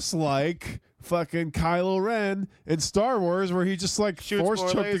 Just like fucking Kylo Ren in Star Wars, where he just like Shoots force more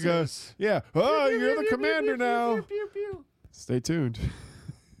choked the guy. lasers. Yeah. Oh, you're the commander now. Stay tuned.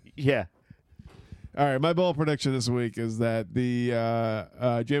 Yeah. All right, my bold prediction this week is that the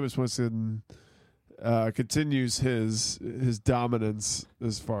Jameis Winston continues his dominance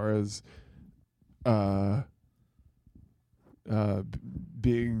as far as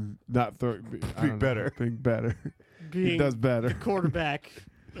being not Being better. being better. He Being does better. quarterback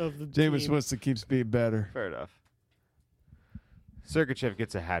of the Jameis team. Winston keeps being better Fair enough. Sergachev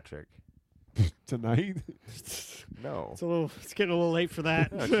gets a hat trick. tonight. No. It's getting a little late for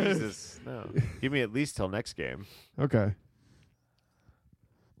that. Oh, Jesus. No. Give me at least till next game. Okay.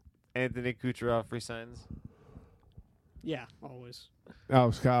 Anthony Kucherov resigns. Yeah, always.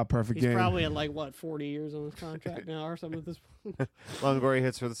 Oh, Scott, perfect He's game. probably at like what 40 years on his contract now or something at this point Longoria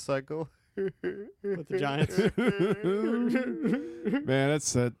hits for the cycle. with the Giants. Man,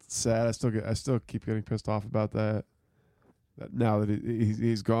 that's sad. I still keep getting pissed off about that. Now that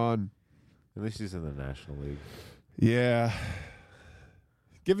he's gone. At least he's in the National League. Yeah.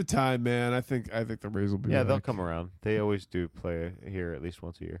 Give it time, man. I think the Rays will be. Yeah, back. they'll come around. They always do play here at least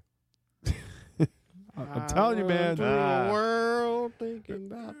once a year. I'm telling you, man. I run through the world thinking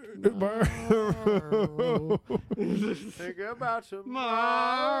about tomorrow. Think about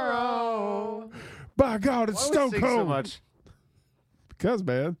tomorrow. By God, it's Why Stone would we sing so Cold. much? Because,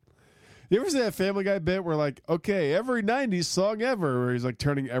 man. You ever see that Family Guy bit where, like, okay, every 90s song ever, where he's, like,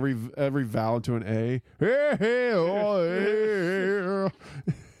 turning every vowel into an A? Hey, hey, oh,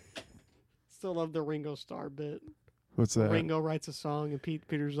 hey. Still love the Ringo Starr bit. What's that? Ringo writes a song, and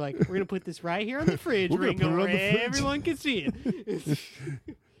Peter's like, "We're gonna put this right here on the fridge, We're gonna Ringo, put it on where the fridge." everyone can see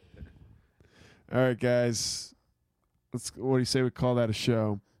it." All right, guys. What do you say we call that a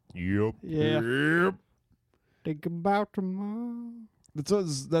show? Yep. Yeah. Yep. Think about tomorrow.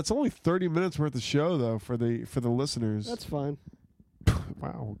 That's only 30 minutes worth of show, though, for the listeners. That's fine.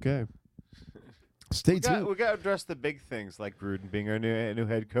 Wow, okay. Stay tuned. We got to address the big things like Gruden being our new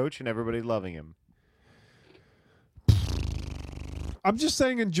head coach and everybody loving him. I'm just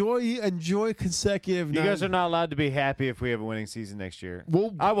saying, enjoy consecutive. You guys are not allowed to be happy if we have a winning season next year.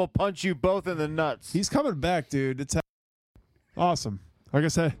 Well, I will punch you both in the nuts. he's coming back, dude. It's awesome. Like I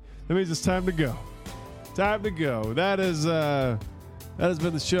said, that means it's time to go. Time to go. That has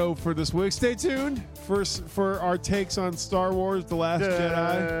been the show for this week. Stay tuned for our takes on Star Wars: The Last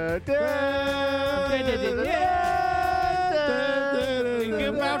Jedi. Think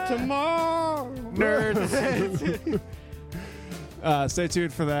about tomorrow, Nerds. Stay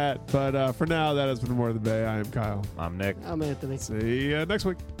tuned for that. But for now, that has been More of the Bay. I am Kyle. I'm Nick. I'm Anthony. See you next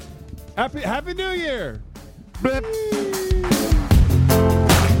week. Happy New Year.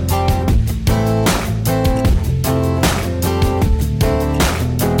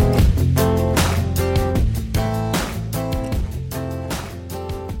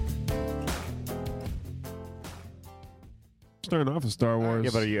 Starting off with Star Wars.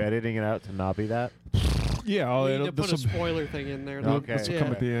 Yeah, but are you editing it out to not be that? Yeah, I'll We need to edit- put a this will spoiler thing in there. Okay. this will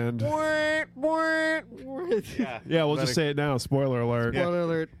come at the end. Yeah. Yeah, we'll just say it now. Spoiler alert. Yeah. Spoiler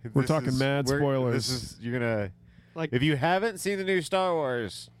alert. We're talking mad spoilers. This is you're gonna Like, if you haven't seen the new Star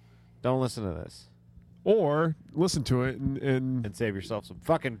Wars, don't listen to this Or listen to it and and save yourself some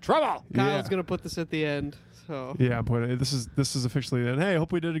fucking trouble. Kyle's yeah. gonna put this at the end. So Yeah, I'm putting it. This is officially it. Hey,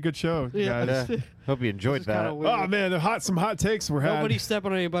 hope we did a good show, Yeah. guys. Hope you enjoyed This is kinda that. weird. Oh man, some hot takes were had. Nobody step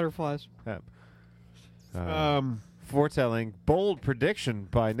on any butterflies. Foretelling bold prediction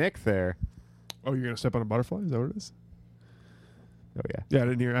by Nick there. Oh, you're gonna step on a butterfly? Is that what it is? Oh yeah. Yeah,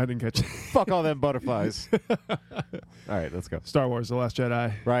 I didn't catch it. Fuck all them butterflies. All right, let's go. Star Wars: The Last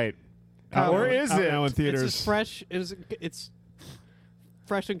Jedi. Right. Out Or now- is out it? now in theaters? It's as fresh. It's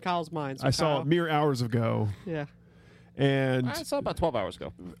fresh in Kyle's mind. So I saw Kyle, it mere hours ago, Yeah. and I saw about 12 hours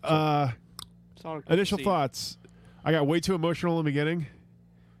ago. Saw it initial see. thoughts. I got way too emotional in the beginning.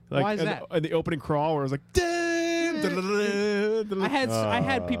 Like Why is in that? In the opening crawl, where I was like, "Dun, I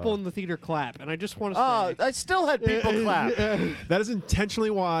had people in the theater clap, and I just want to say, I still had people clap. That is intentionally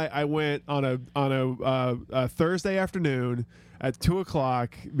why I went on a Thursday afternoon at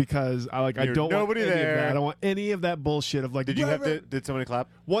 2:00 because I don't want nobody any there. of that. I don't want any of that bullshit of like. Did somebody clap?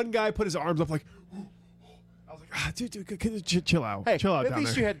 One guy put his arms up like. I was like, dude, chill out, Hey, chill out. at down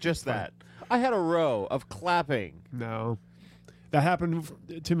least there. you had just that. I had a row of clapping. No. That happened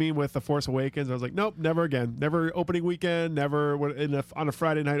to me with The Force Awakens. I was like, nope, never again. Never opening weekend. Never on a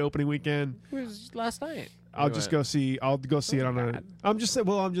Friday night opening weekend. It was last night. I'll go see it on a. I'm just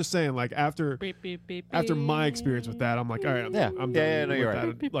saying. Like after my experience with that, I'm like, all right, I'm done no, you're with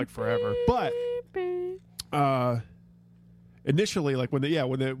right. that, like forever. But initially, like when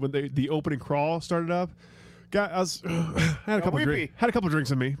the opening crawl started up, I had a couple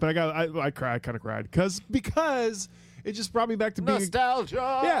drinks in me, but I cried, kind of cried because it just brought me back to being nostalgia.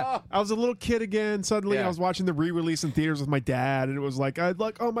 Yeah, I was a little kid again. Suddenly, Yeah. I was watching the re-release in theaters with my dad, and it was like,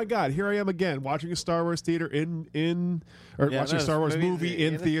 oh my god, here I am again, watching a Star Wars theater watching a Star Wars movie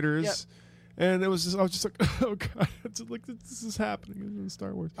in theaters, and I was just like, oh god, it's like this is happening in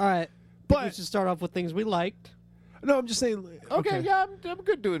Star Wars. all right, But- we should start off with things we liked. No, I'm just saying. Okay, yeah, I'm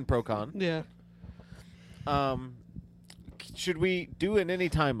good doing pro con. Yeah. Should we do in any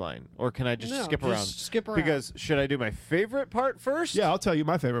timeline, or can I just No, skip just around? skip around. Because should I do my favorite part first? Yeah, I'll tell you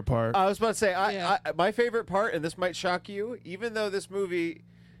my favorite part. I was about to say, Yeah. my favorite part, and this might shock you, even though this movie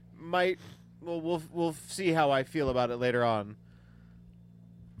might, we'll see how I feel about it later on,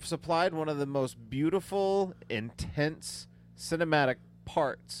 supplied one of the most beautiful, intense, cinematic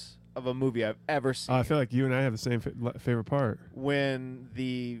parts of a movie I've ever seen. I feel like you and I have the same favorite part. When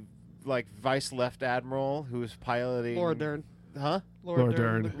the vice left admiral who's piloting Laura Dern. Huh? Laura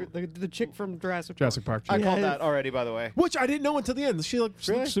Dern. The chick from Jurassic Park. I Yeah. called that already, by the way. Which I didn't know until the end. She looked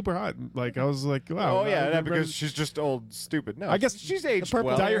Really? super hot. Like I was like, wow. Oh yeah, I because remember- she's just old, stupid. No, I guess she's aged purple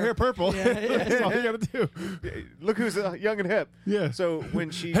well. dye your hair purple. Yeah, yeah. That's all you gotta do. Look who's young and hip. Yeah. So when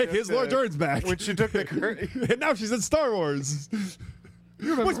she Hey, took here's Laura Dern's back. When she took the and now she's in Star Wars.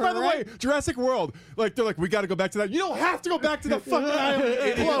 Which, by the way, Jurassic World, like they're like, we got to go back to that. You don't have to go back to the fucking island.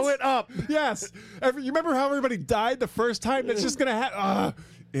 Idiots. blow it up. Yes. You remember how everybody died the first time? That's just gonna happen.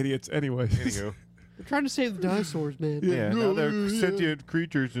 Idiots. Anyway. Anywho. We're trying to save the dinosaurs, man. Yeah, now they're sentient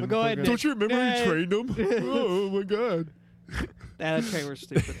creatures. And go ahead, fucking- Nick. Don't you remember Yeah. you trained them? Oh my god. That trailer's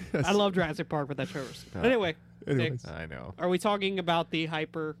stupid. I love Jurassic Park, but that trailer's stupid. Anyway, Anyways. Nick, I know. are we talking about the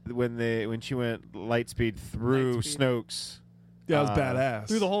hyper When she went light speed through Light speed. Snoke's. Yeah, that was badass.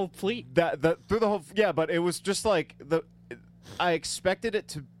 through the whole fleet? Through the whole but it was just like I expected it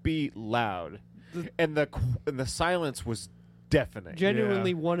to be loud, and the silence was deafening.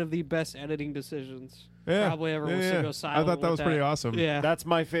 Genuinely one of the best editing decisions probably ever was to go silent. I thought that with was pretty awesome. Yeah. That's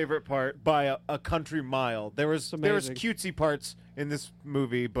my favorite part by a country mile. There was amazing. cutesy parts in this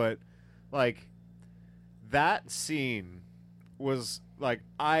movie, but like that scene was like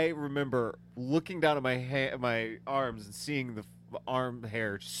I remember looking down at my arms and seeing the arm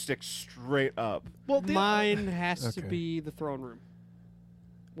hair stick straight up. Well, Mine has to Okay. be the throne room.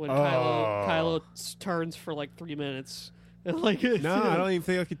 When Oh. Kylo turns for like 3 minutes. And like No, I don't even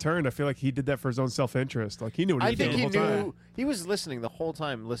think like he turned. I feel like he did that for his own self-interest. Like he knew what he I was think doing he the whole knew time. he was listening the whole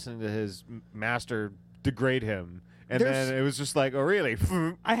time, listening to his master degrade him, and There's- then it was just like, oh really?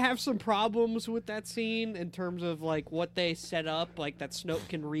 I have some problems with that scene in terms of like what they set up, like that Snoke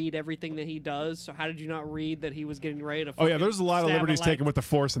can read everything that he does. So how did you not read that he was getting ready to? Oh yeah, fucking there's a lot of stab liberties a taken with the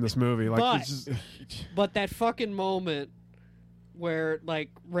Force in this movie. Like, But- it's just, But that fucking moment where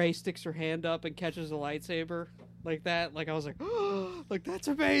like Rey sticks her hand up and catches a lightsaber like that, like I was like, oh, like that's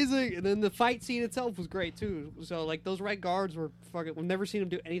amazing. And then the fight scene itself was great too. So like those Red Guards were fucking. We've never seen them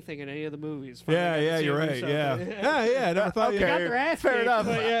do anything in any of the movies. Finally got to yeah, see you're them do right. something. Yeah, I never thought. Okay, They got their ass fair kicked, enough.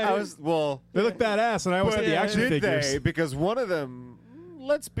 but yeah. I was They look badass, and I always But had the action did figures. they? Because one of them,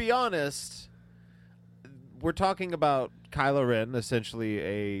 let's be honest, we're talking about Kylo Ren, essentially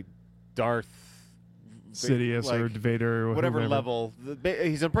a Darth Sidious or like, Vader or whatever whomever. level.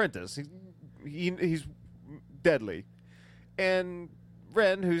 He's an apprentice. He's deadly. And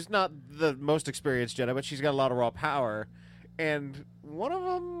Ren, who's not the most experienced Jedi, but she's got a lot of raw power. And one of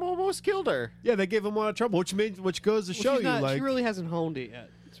them almost killed her. Yeah, they gave him a lot of trouble, which goes to show she's you, not- like, she really hasn't honed it yet.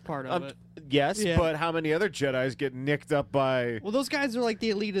 It's part of it. Yes, Yeah. but how many other Jedis get nicked up by... Well, those guys are like the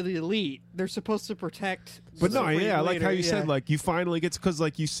elite of the elite. They're supposed to protect. But no, Supreme yeah, I like how Leader, you said, like, you finally get, because,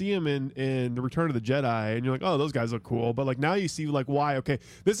 like, you see him in the Return of the Jedi, and you're like, oh, those guys look cool. But, like, now you see, like, why, okay,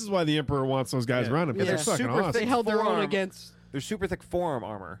 this is why the Emperor wants those guys Yeah. around him, because Yeah. they're fucking Super awesome. they held their own forearm. against. They're super thick forearm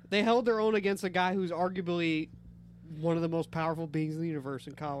armor. They held their own against a guy who's arguably one of the most powerful beings in the universe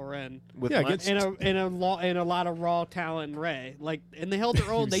in Kylo Ren. With Yeah, my- against- And a lot of raw talent in Ray. Like, and they held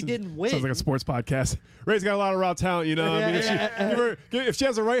their own. They didn't win. Sounds like a sports podcast. Ray's got a lot of raw talent, you know. I mean, if she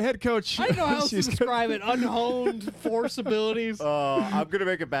has a right head coach, I don't know how else to she's good. describe it. Unhoned force abilities. I'm gonna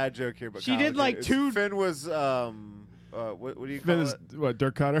make a bad joke here, but She Kyle, did, like, it's- two- Finn was what do you call Finn is it? what,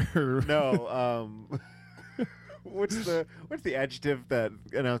 Dirk Cutter? Or No, what's the adjective that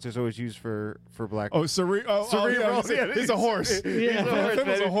announcers always use for black? cerebral. Cerebral. Yeah, he's a horse. Yeah. Finn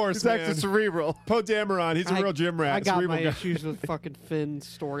was a horse, He's actually man. cerebral. Poe Dameron, he's a real gym rat. I got cerebral my guy. issues with fucking Finn's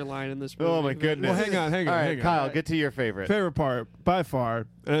storyline in this movie. Oh my goodness. Well, hang on. All right, hang on. Kyle, get to your favorite. Favorite part, by far,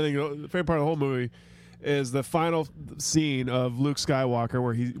 and I think the favorite part of the whole movie is the final scene of Luke Skywalker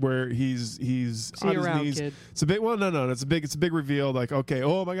where he's See on you his around, knees. kid. It's a big no, it's a big reveal. Like, okay,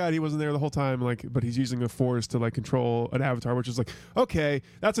 oh my God, he wasn't there the whole time. Like, but he's using a force to like control an avatar, which is like, okay,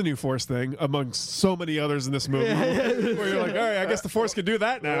 that's a new force thing amongst so many others in this movie. Where you're like, all right, I guess the force can do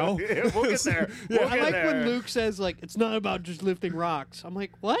that now. We'll get there. We'll I get like there. when Luke says like it's not about just lifting rocks. I'm like,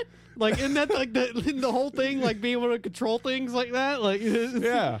 what? Like, isn't that like the whole thing? Like being able to control things like that? Like,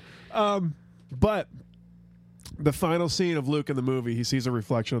 Yeah, but. The final scene of Luke in the movie, he sees a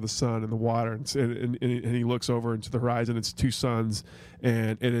reflection of the sun in the water, and he looks over into the horizon. It's two suns,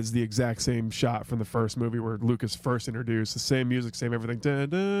 and it is the exact same shot from the first movie where Luke is first introduced. The same music, same everything. Dun,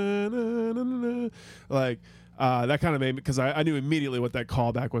 dun, dun, dun, dun. Like that kind of made me, because I knew immediately what that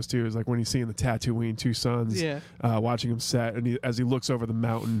callback was to. Is like when he's seeing the Tatooine two suns, Yeah. watching him set, and as he looks over the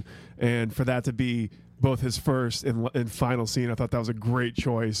mountain, and for that to be both his first and final scene, I thought that was a great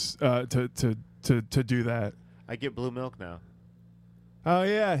choice to do that. I get blue milk now. Oh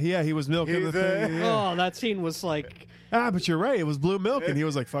yeah, he was milking the thing. Yeah. Oh, that scene was like. But you're right. It was blue milk, and he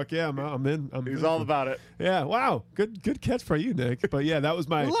was like, "Fuck yeah, I'm in." He's in. all about it. Yeah, wow, good catch by you, Nick. But yeah, that was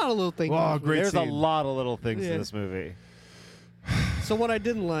my. A lot of little things. Oh, great There's scene. a lot of little things Yeah. in this movie. So what I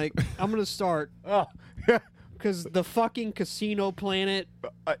didn't like, I'm gonna start Oh, yeah. because the fucking casino planet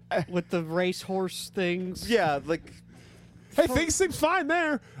with the racehorse things. Yeah, like Hey, things seem fine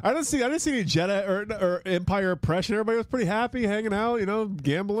there. I didn't see any Jedi or Empire oppression. Everybody was pretty happy, hanging out,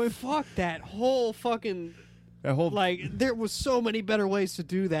 gambling. Fuck that whole fucking. That whole Like, there was so many better ways to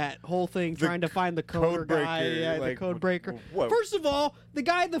do that whole thing, trying to find the coder code guy. breaker, Yeah, like, the code breaker. what- First of all, the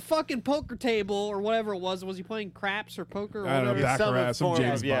guy at the fucking poker table or whatever it was he playing craps or poker or I don't know, whatever? Baccarat, some form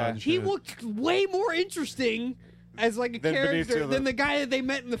James of, yeah. Bond. He shit. looked way more interesting as like a Than character Benicio than the guy that they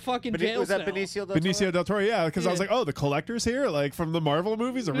met in the fucking jail was that cell. Benicio del Toro? Benicio del Toro, yeah, because I was Yeah. like, oh, the collector's here, like from the Marvel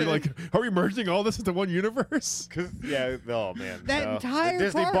movies. Are we merging all this into one universe? Yeah, oh man. That no. entire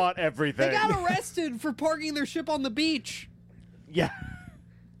Disney part- bought everything. They got arrested for parking their ship on the beach. Yeah.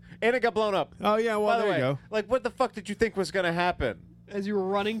 And it got blown up. Oh yeah, well By the there way, you go. like what the fuck did you think was going to happen? As you were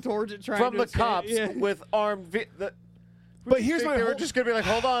running towards it, trying From to the escape. cops Yeah. with armed But here's my they were whole- just going to be like,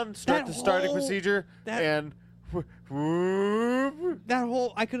 hold on, start That the starting whole- procedure that- and whoop. That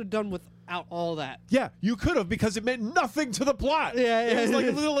whole I could have done without all that. Yeah, you could have, because it meant nothing to the plot. Yeah, It was yeah.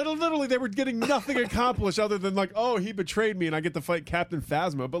 like literally they were getting nothing accomplished other than like, oh, he betrayed me and I get to fight Captain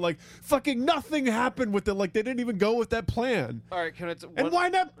Phasma. But like, fucking nothing happened with it. Like, they didn't even go with that plan. All right, can I And why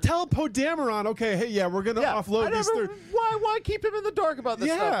not tell Poe Dameron, okay, hey, yeah, we're gonna offload these. Why keep him in the dark about this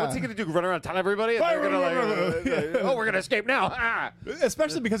Yeah. stuff? What's he going to do? Run around and tell everybody? And they're gonna Yeah. oh, we're going to escape now. Ah.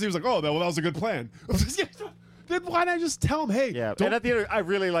 Especially because he was like, oh, that was a good plan. Then why not just tell him, hey, Yeah, don't and at the end, I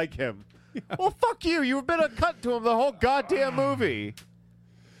really like him. Well, fuck you. You've been a cut to him the whole goddamn movie.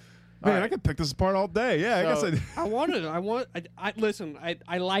 man, All right. I could pick this apart all day. Yeah, So- I guess I listen.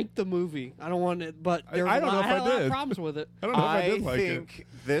 I like the movie. I don't want it, but there's I don't know if I had I a lot of did. problems with it. I don't know if I did like it. think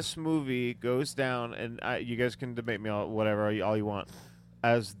this movie goes down, and you guys can debate me all you want,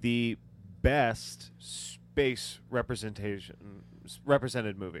 as the best space represented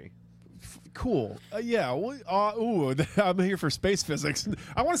movie. Cool. Yeah. Ooh, I'm here for space physics.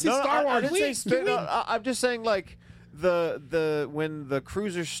 I want to see Star I Wars. didn't say I'm just saying like the when the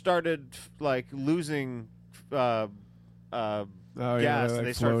cruisers started like losing gas, yeah, and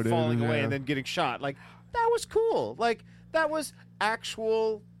they started floated, falling away yeah. and then getting shot. Like that was cool. Like that was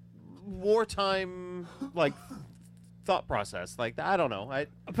actual wartime like thought process. Like I don't know. I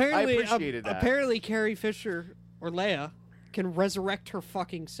appreciated that. Apparently, Carrie Fisher or Leia can resurrect her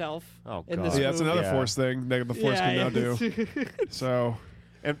fucking self. Oh, in God. this Yeah, that's movie. another Yeah. Force thing that the Force can now do. So,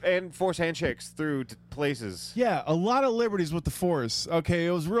 and force handshakes through places. yeah, a lot of liberties with the Force. Okay,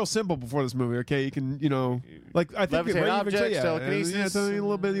 it was real simple before this movie. Okay, you can, like I think Levitate Ray even objects, said, yeah, telekinesis. yeah, it's a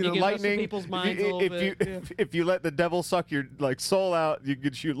little bit, You can mess with lightning. people's minds a little if bit, you yeah. if you let the devil suck your like soul out, you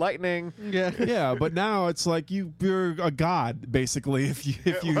could shoot lightning. Yeah. yeah, but now it's like you're a god basically. If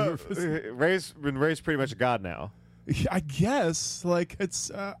you Ray's been raised pretty much a god now. I guess like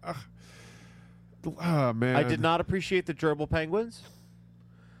it's. Oh man, I did not appreciate the gerbil penguins.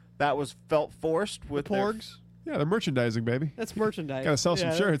 That felt forced with The porgs. Yeah, the merchandising, baby. That's merchandise. Gotta sell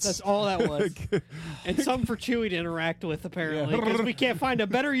some shirts. That's all that was. And some for Chewie to interact with, apparently, because we can't find a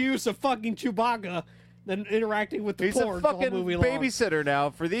better use of fucking Chewbacca than interacting with the He's porgs a fucking all movie long. babysitter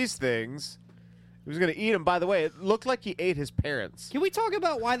now for these things. He was going to eat them. By the way, it looked like he ate his parents. Can we talk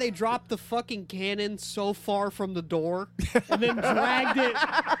about why they dropped the fucking cannon so far from the door and then dragged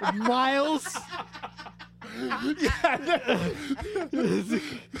it miles?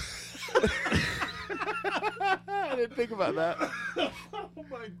 I didn't think about that. Oh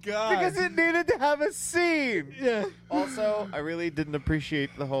my god! Because it needed to have a scene. Yeah. Also, I really didn't appreciate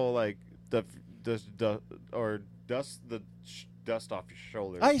the whole like dust off your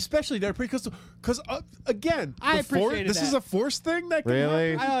shoulders. I especially did because again, I appreciated this that. is a Force thing that can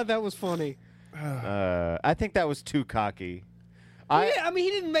Really? I thought that was funny. I think that was too cocky. I mean,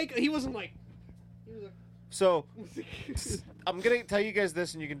 he didn't make. He wasn't like. He was like. So I'm gonna tell you guys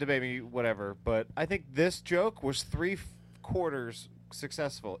this, and you can debate me, whatever. But I think this joke was 3/4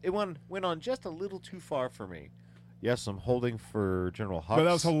 successful. It went on just a little too far for me. Yes, I'm holding for General Hux. But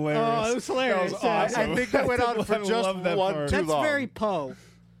that was hilarious. Oh, it was hilarious. That was awesome. I think that went on for I just love that one part. too That's long. very Poe.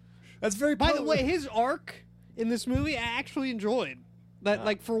 That's very. By the way, his arc in this movie, I actually enjoyed. That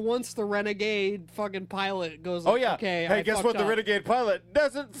like for once the renegade fucking pilot goes. Like, Oh yeah. Okay. Hey, I guess fucked what? The up. renegade pilot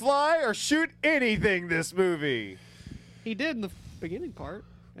doesn't fly or shoot anything this movie. He did in the beginning part,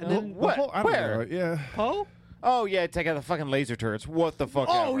 and Oh, then what? I don't Where? know. Yeah. Poe. Oh yeah, take out the fucking laser turrets. What the fuck?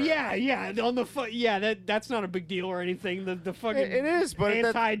 Oh ever. yeah. On the that's not a big deal or anything. The fucking It is, but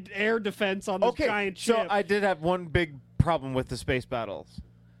that- anti-air defense on this Okay, giant ship. so I did have one big problem with the space battles.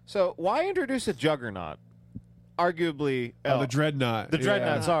 So why introduce a juggernaut? Arguably, The dreadnought. the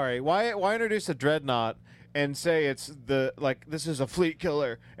dreadnought. Yeah. Sorry, why introduce a dreadnought and say it's this is a fleet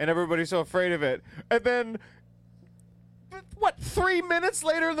killer and everybody's so afraid of it, and then. What, 3 minutes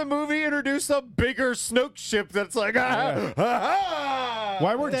later in the movie, introduce a bigger Snoke ship that's like, Why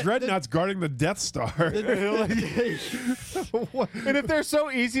weren't dreadnoughts guarding the Death Star? And if they're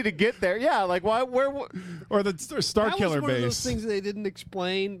so easy to get there, yeah, like why? Or the Star that Killer was one base? of those things they didn't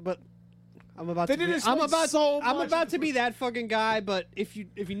explain, but I'm about They to. didn't explain I'm about. so I'm much. about to be that fucking guy. But if you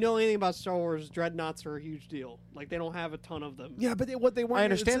know anything about Star Wars, dreadnoughts are a huge deal. Like they don't have a ton of them. Yeah, but what they weren't. I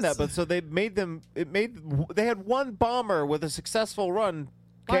understand that, but so they made them. They had one bomber with a successful run.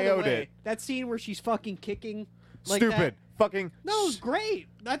 By the KO'd way, it. that scene where she's fucking kicking. Like Stupid. That, Fucking. no, it was great.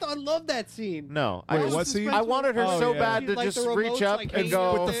 I loved that scene. No. Wait, I just, what scene? I wanted her Oh, so yeah. bad She, to like, just the reach remote's, up like, and hanging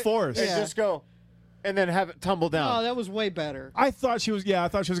go with the Force. and Yeah. just go, and then have it tumble down. Oh, that was way better. I thought she was. Yeah, I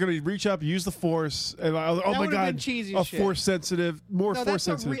thought she was going to reach up, use the Force. And oh my would've god, been cheesy a as shit. Force sensitive, more No, Force that's a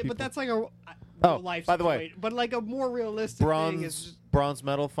sensitive people. but that's like a Oh, life. by the way, situation. But like a more realistic thing is bronze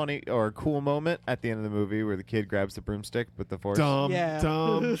medal funny or cool moment at the end of the movie where the kid grabs the broomstick with the Force. dumb. Yeah.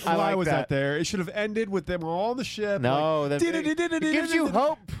 Dumb. I Why like was that. there? It should have ended with them all on the ship. No, like, that it gives you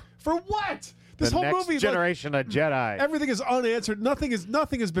hope. For what? This The whole next movie, generation of Jedi. everything is unanswered. Nothing has been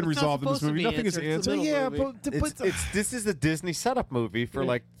It's not resolved in this supposed to movie. be Nothing is answered. It's a answered. middle Yeah, movie. but This is a Disney setup movie for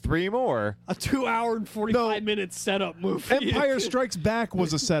like 3 more. a 2 hour and 45 minute setup movie. Empire Strikes Back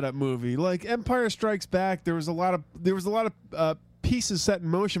was a setup movie. Like Empire Strikes Back, there was a lot of pieces set in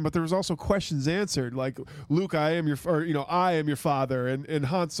motion, but there was also questions answered. Like Luke, I am your father, and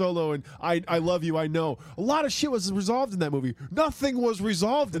Han Solo, and I love you. I know a lot of shit was resolved in that movie. Nothing was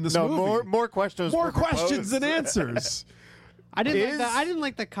resolved in this No, movie. more questions. More were questions proposed. than answers. I didn't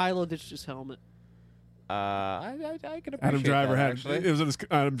like that Kylo ditched his helmet. I can appreciate Adam Driver that, had actually. it was in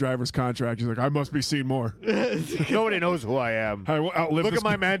Adam Driver's contract. He's like, I must be seen more. Nobody knows who I am. I will outlive Look this at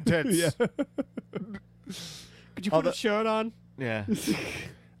my man tits. Yeah. Could you put a shirt on? Yeah.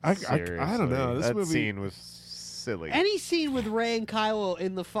 I don't know. This that movie. scene was silly. Any scene with Rey and Kylo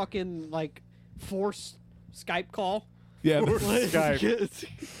in the fucking like Force Skype call. Yeah, Skype.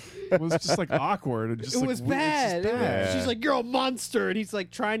 it was just like awkward. And just, It like, was weird. It's bad. just bad. Yeah. She's like, "You're a monster," and he's like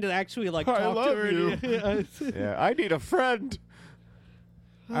trying to actually like I talk love to her. you. Yeah, I need a friend.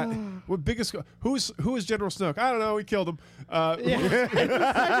 What biggest? Who is General Snoke? I don't know. He killed him.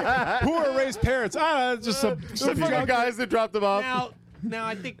 Yeah. Who are Rey's parents? Just some The fucking drunk guys that dropped them off. now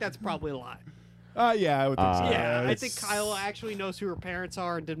I think that's probably a lie. Yeah, I would think so. Yeah, I it's- think Kylo actually knows who her parents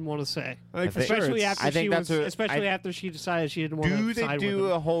are and didn't want to say. I think for sure Especially it's- after I think she that's was, what- especially I- after she decided she didn't want Do to they side do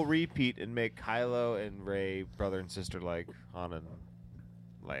with him. a whole repeat and make Kylo and Rey brother and sister like Han and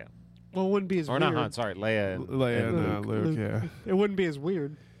Leia? Well, it wouldn't be as Or weird. not Han, sorry, Leia and Leia and Luke. Luke, yeah. It wouldn't be as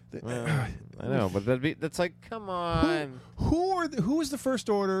weird. I know, but that's like, come on. Who is the First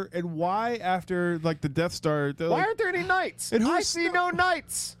Order, and why after like the Death Star? Why aren't there any knights? And I see no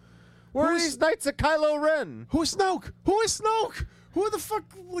knights. Where are these knights of Kylo Ren? Who's Snoke? Who is Snoke? Who the fuck?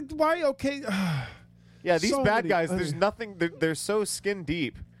 Like, why? Okay. Yeah, these So bad many- guys. There's nothing. They're so skin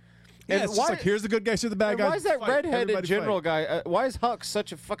deep. Yeah, And it's just like here's the good guys, here's the bad and guys. why is that fight, redheaded everybody general fight. guy? Why is Hux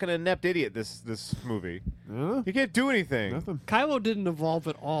such a fucking inept idiot? This movie. Huh? He can't do anything. Nothing. Kylo didn't evolve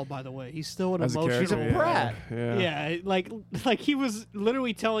at all, by the way. He's still an As a emotional. character, He's a brat. Yeah. Yeah, like he was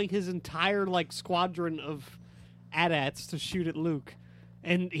literally telling his entire like squadron of AT-ATs to shoot at Luke,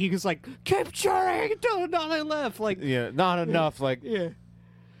 and he was like, "Keep shooting until nothing left." Like, Yeah, not enough. Like, yeah,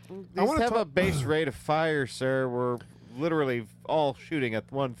 I want to have talk- a base rate of fire, sir. We're literally all shooting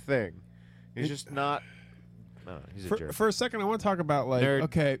at one thing. He's just not. No, he's a jerk. For a second, I want to talk about like Nerd.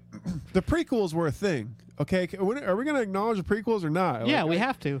 okay, the prequels were a thing. Okay, are we going to acknowledge the prequels or not? yeah, Like, we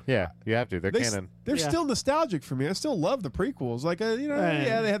have to. Yeah, you have to. They're canon. They're Yeah. still nostalgic for me. I still love the prequels. Like yeah,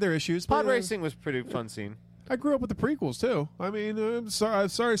 they had their issues. Pod but, racing was pretty fun scene. I grew up with the prequels too. I mean, I'm sorry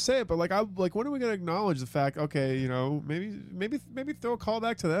to say it, but like, when are we going to acknowledge the fact? Okay, maybe throw a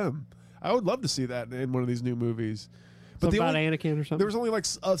callback to them. I would love to see that in one of these new movies. But Something about Anakin or something. there was only like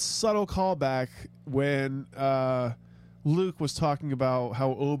a subtle callback when Luke was talking about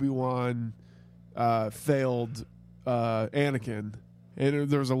how Obi-Wan failed Anakin, and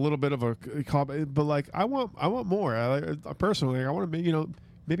there was a little bit of a callback. But like, I want more. Personally, I want to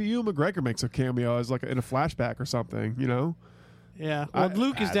maybe Ewan McGregor makes a cameo as like in a flashback or something. yeah. Well,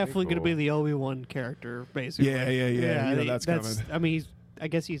 Luke is that'd be definitely going to be cool. the Obi-Wan character, basically. Yeah. That's coming. I mean, I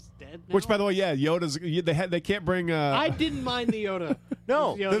guess he's dead now. Which, by the way, yeah, Yoda's. They can't bring. I didn't mind the Yoda.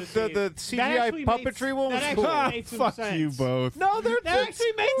 No, The Yoda scene. the That CGI actually puppetry one was that cool. actually made some Fuck sense. you both. No, That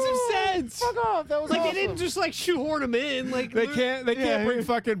actually made some sense. Fuck off. That was Like awesome. they didn't just like shoehorn him in. Like They can't bring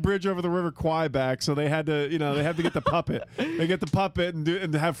fucking Bridge over the River Kwai back, so they had to they have to get the puppet. They get the puppet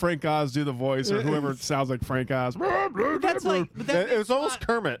and have Frank Oz do the voice or whoever sounds like Frank Oz. That's like. But that It was almost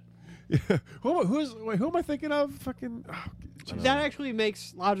Kermit. who am I thinking of? Fucking that actually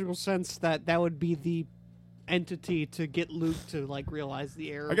makes logical sense. That would be the entity to get Luke to like realize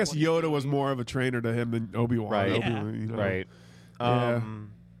the error. I guess of what he's Yoda was doing. more of a trainer to him than Obi-Wan. Right. Obi-Wan, Right. Yeah.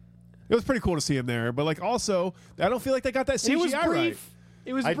 It was pretty cool to see him there, but like also, I don't feel like they got that CGI It was right. brief.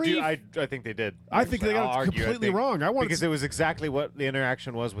 It was I brief. think they did. I think they I'll got it argue, I completely think, wrong. I wanted because it was exactly what the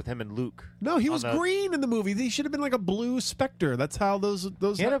interaction was with him and Luke. No, he was on the- green in the movie. He should have been like a blue Spectre. That's how those.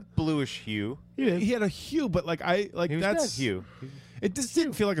 He had a bluish hue. he had a hue, but like He was that's that hue. It just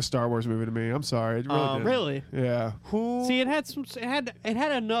didn't feel like a Star Wars movie to me. I'm sorry, it really didn't. Really? Yeah. Who? See, it had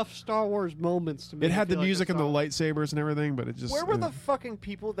enough Star Wars moments to me. It had the feel like music a and the Star- lightsabers and everything, but it just. Where were the fucking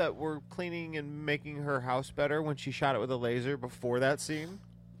people that were cleaning and making her house better when she shot it with a laser before that scene?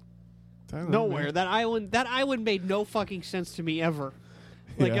 I don't know, Nowhere. man. That island made no fucking sense to me ever.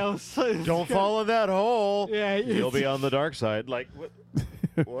 Like Yeah. I was so, Don't fall in that hole. Yeah, You'll be on the dark side. Like what?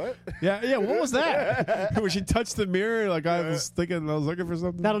 What? Yeah. What was that? When she touched the mirror, like I was looking for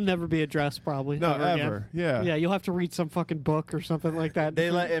something. That'll never be addressed, probably. No, again. ever. Yeah. Yeah, you'll have to read some fucking book or something like that.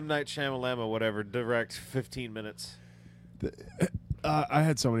 They let M. Night Shyamalan, whatever, direct 15 minutes. I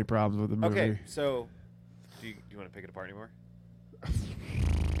had so many problems with the movie. Okay, so do you want to pick it apart anymore?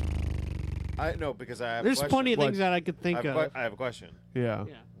 I no, because I have. There's a question. plenty of What? things that I could think of. I have a question. Yeah.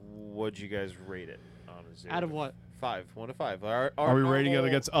 Yeah. Would you guys rate it on a 0 Out of to what? 5, 1 to 5? Are we rating it normal-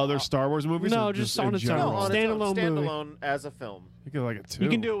 against other Star Wars movies? No, or just in on its own. general? No, on its own, Standalone movie. standalone as a film. You get like a 2. You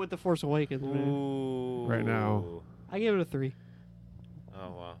can do it with The Force Awakens. man. Ooh. Right now. I give it a 3. Oh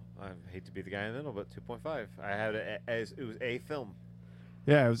wow, I hate to be the guy in the middle, but 2.5. I had it as it was a film.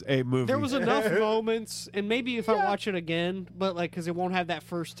 Yeah, it was a movie. There was enough moments, and maybe if I watch it again, but like because it won't have that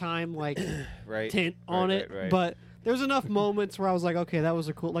first time like Right. tint on Right, it. right, right. But there's enough moments where I was like, okay, that was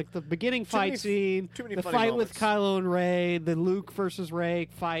a cool, like the beginning fight scene, too many the funny fight with moments. Kylo and Rey, the Luke versus Rey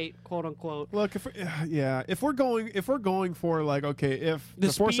fight, quote unquote. Look, if we're going for like okay, if The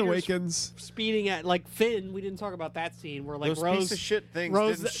The Force speeders- Awakens, Speeding at like Finn, we didn't talk about that scene where like Those Rose. piece of shit things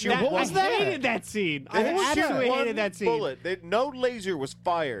Rose, didn't shoot that, one I hated bullet. that scene. They I didn't shoot absolutely one hated that scene. bullet. No laser was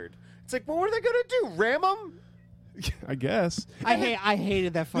fired. It's like, well, what are they gonna do? Ram them? I guess. I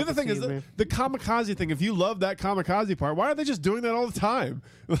hated that The fucking other thing scene, is man. the kamikaze thing. If you love that kamikaze part, why are they just doing that all the time?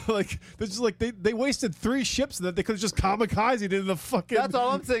 Like they're just like they wasted 3 ships that they could have just kamikazed into the fucking. That's all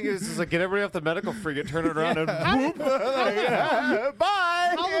I'm saying is like get everybody off the medical frigate, turn it around, and whoop.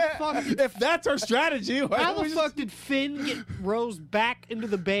 Bye. How the fuck? If that's our strategy, why How don't we the just- fuck did Finn get Rose back into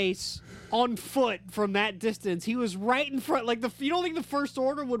the base on foot from that distance? He was right in front. Like you don't think the First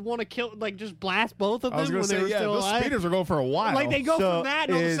Order would want to kill, like just blast both of I was them gonna when they say, were yeah, still those alive? speeders are going for a while. Like they go So from that,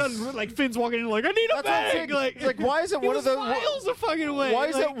 and all of a sudden, like Finn's walking in, like I need a That's what I'm bag. saying. Like, Like, why is it he one was of those? miles a fucking away? Why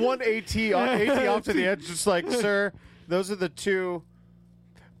is like, that one AT off to the edge, just like, sir? Those are the two.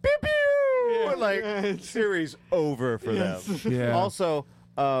 Pew pew. Yeah. Like series over for them. Yeah. Also,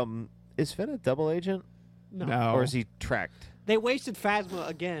 is Finn a double agent, No. or is he tracked? They wasted Phasma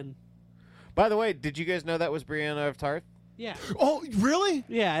again. By the way, did you guys know that was Brianna of Tarth? Yeah. Oh, really?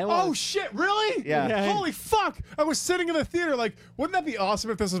 Yeah. It was. Oh shit! Really? Yeah. Yeah. Holy fuck! I was sitting in the theater like, wouldn't that be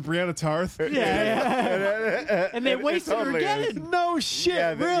awesome if this was Brianna Tarth? Yeah. And they wasted her totally is. again. No shit!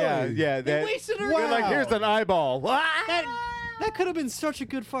 Yeah, really? yeah. They wasted her. They're like, Wow. here's an eyeball. That could have been such a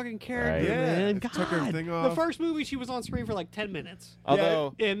good fucking character, Right. Yeah, man. it God. took everything The off. first movie, she was on screen for like 10 minutes.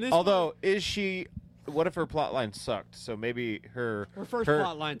 Although, Yeah, in this is she? What if her plot line sucked? So maybe her Her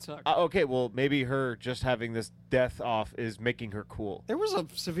plot line sucked. okay, well, maybe her just having this death off is making her cool. There was a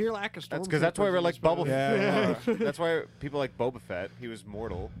severe lack of stormtroopers. That's because that's why we're in like this Boba movie. Yeah. Fett. That's why people like Boba Fett. He was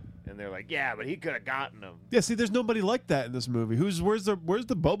mortal, and they're like, yeah, but he could have gotten him. Yeah, see, there's nobody like that in this movie. Where's the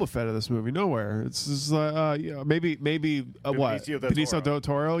Boba Fett of this movie? Nowhere. It's just maybe what Benicio del Benicio del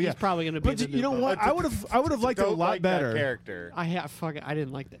Toro. Yeah, He's probably going to be but the you know new what? Boba. I would have liked it a Don't lot like that better. character. I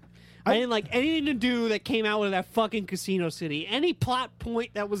didn't like that. I didn't like anything to do that came out of that fucking Casino City. Any plot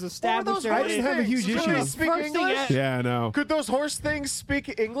point that was established there. I didn't have a huge Could issue. they speak First thing English? Yeah, I know. Could those horse things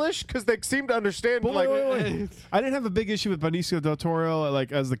speak English? Because they seem to understand. But like, wait. I didn't have a big issue with Benicio del Toro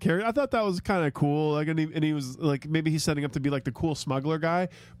like as the character. I thought that was kind of cool. Like, and he was like maybe he's setting up to be like the cool smuggler guy.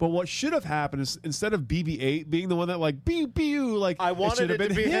 But what should have happened is instead of BB-8 being the one that like pew pew, like I wanted should have it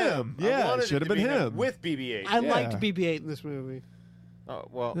been to be him. I Yeah, wanted it should have to been be him. with BB-8. I Yeah. liked BB-8 in this movie. Oh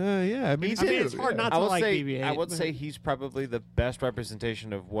well. Yeah, I mean, Me too. it's hard not I to would like say, BB-8. I would say he's probably the best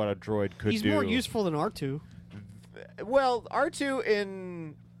representation of what a droid could He's do. more useful than R2. Well, R2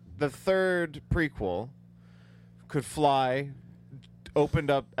 in the third prequel could fly, opened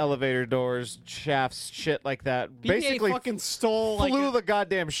up elevator doors, shafts, shit like that. BB-8 Basically, fucking stole flew the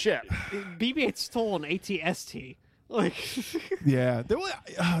goddamn ship. BB-8 stole an AT-ST. Like, yeah.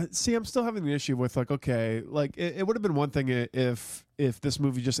 See, I'm still having an issue with like, okay, like it would have been one thing if this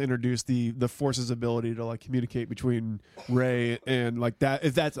movie just introduced the Force's ability to like communicate between Rey and like that,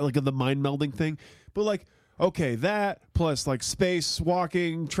 if that's like the mind melding thing, but like. Okay, that plus like space,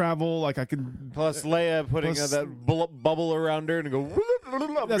 walking, travel, like I can. Plus Leia putting Plus- that bubble around her and go.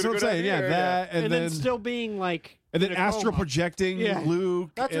 That's what I'm saying. Yeah, that and then still being like, and then in a astral coma. projecting Yeah. Luke.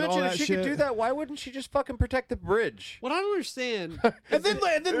 Not to and all mention, that if she shit. could do that, why wouldn't she just fucking protect the bridge? What I don't understand. And then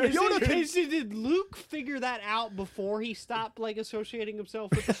Yoda Did Luke figure that out before he stopped like associating himself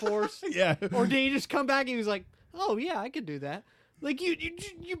with the Force? Yeah. Or did he just come back and he was like, "Oh yeah, I could do that." Like you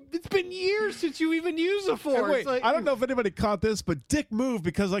it's been years since you even used the Force. And wait, Like, I don't know if anybody caught this, but Dick moved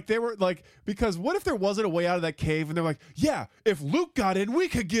because like they were like because what if there wasn't a way out of that cave and they're like, yeah, if Luke got in, we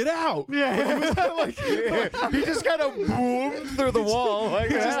could get out. Yeah. Like, He just kind of boomed through the wall. Like,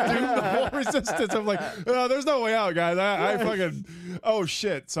 just doomed the whole resistance. I'm like, oh, there's no way out, guys. I fucking oh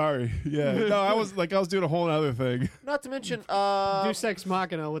shit, sorry. Yeah, no, I was doing a whole other thing. Not to mention, Deus Ex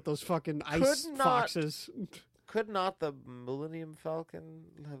Machina with those fucking ice Could not- foxes. could not the Millennium Falcon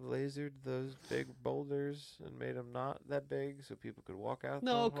have lasered those big boulders and made them not that big so people could walk out?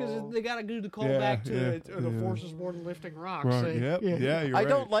 No, the hole? because they got to do the Yeah, callback to yeah, it, or the yeah. Force is more than lifting rocks. Right. So, Yep. Yeah, you're I right.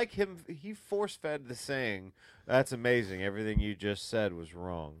 don't like him. He force fed the saying. That's amazing. Everything you just said was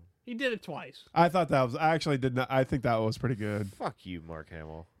wrong. He did it twice. I thought that was. I actually did not. I think that was pretty good. Fuck you, Mark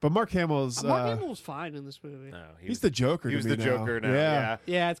Hamill. But Mark Hamill's. Mark Hamill was fine in this movie. No, He's the Joker. He to was me the Joker now. Yeah.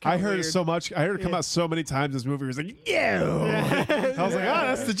 Yeah, it's I kind of heard weird. it so much. I heard it come Yeah. out so many times. This movie was like, yeah. I was like, oh,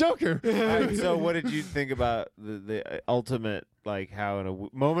 that's the Joker. All right, so what did you think about the ultimate, like how in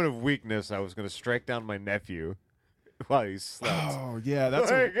a moment of weakness I was going to strike down my nephew while he slept? Oh yeah, that's.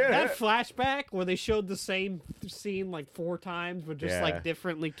 Like, That flashback where they showed the same scene like 4 times, but just Yeah. like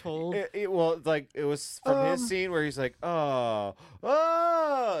differently told. Well, it's like it was from his scene where he's like, oh,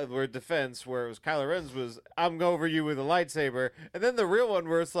 where defense, where it was Kylo Ren's was, I'm over you with a lightsaber, and then the real one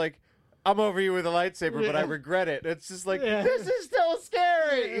where it's like, I'm over you with a lightsaber, but I Yeah. regret it. It's just like, Yeah. this is still scary.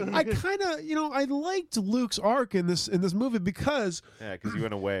 great. I kind of, I liked Luke's arc in this movie because Because he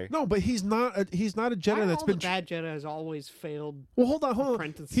went away. no, but he's not a Jedi Why that's all been. the bad Jedi has always failed. Well, hold on.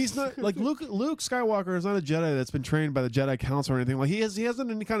 apprentices. He's not like Luke Skywalker is not a Jedi that's been trained by the Jedi Council or anything. Like he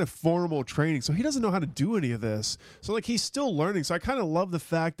hasn't any kind of formal training, so he doesn't know how to do any of this. So like he's still learning. So I kind of love the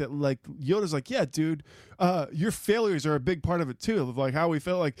fact that like Yoda's like, yeah, dude, your failures are a big part of it too. Of like how we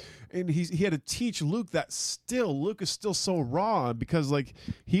felt like, and he had to teach Luke that still Luke is still so raw because like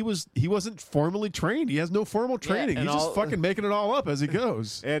he wasn't formally trained. He has no formal training. and He's just all- fucking making it all up as he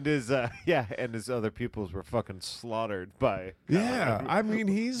goes. And his other pupils were fucking slaughtered by. Yeah, I mean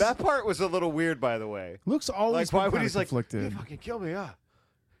he's That part was a little weird, by the way. Luke's always Like, why been would kinda he's like, conflicted. you fucking kill me,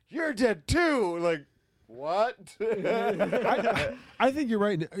 you're dead too. Like, what? I think you're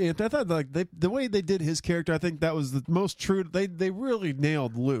right. I thought like the way they did his character, I think that was the most true. They really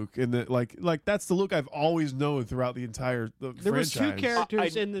nailed Luke, and that like that's the Luke I've always known throughout the entire There was franchise. 2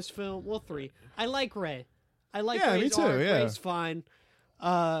 characters in this film. Well, 3. I like Rey. I like Yeah, me Rey's too, arc. yeah. Rey's fine.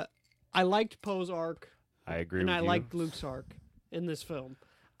 I liked Poe's arc, I agree and with I you. liked Luke's arc in this film.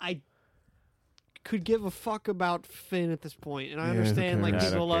 I could give a fuck about Finn at this point, and I Yeah, who understand like cares? I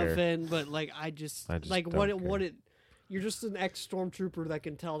people don't love care. Finn, but like I just like don't what care. it. You're just an ex-stormtrooper that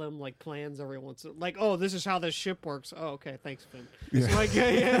can tell them like plans every once in like, oh, this is how this ship works. Oh, okay, thanks, Finn. Yeah. So, like,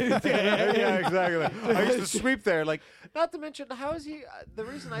 Yeah, exactly. I used to sweep there. Like, not to mention, how is he? The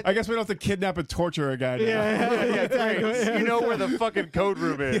reason I guess we don't have to kidnap and torture a guy. Now. yeah, great. You know where the fucking code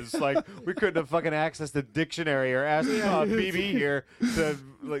room is. Like, we couldn't have fucking accessed the dictionary or asked BB here to,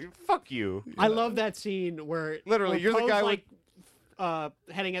 like, fuck you. I love that scene where Literally, where you're the Poe's, guy with- like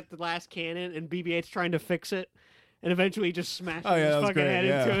heading at the last cannon, and BB-8's trying to fix it, and eventually he just smashes Oh, yeah, that his was fucking great, head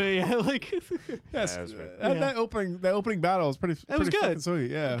yeah. into it. Yeah, like Yes, that was great. that opening battle was pretty. That was pretty fucking good. sweet.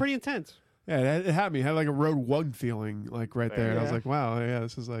 Yeah, pretty intense. yeah. It had me. It had like a Road One feeling, like right there. And I was Yeah. like, wow, yeah,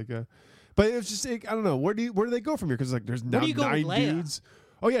 this is like. But it's just I don't know where do they go from here? Because like there's now do you go with 9 Leia? dudes.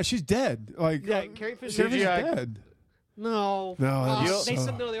 Oh yeah, she's dead. Like Yeah, Carrie Fisher. Carrie Fisher's CGI. dead. No, No, that was they so-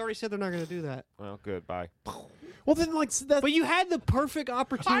 said no. They already said they're not going to do that. Well, good. Bye. Well, then like that. But you had the perfect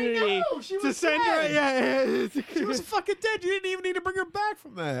opportunity know, she to was send her. dead. Yeah, She was fucking dead. You didn't even need to bring her back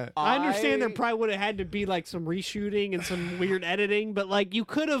from that. I understand there probably would have had to be like some reshooting and some weird editing, but like you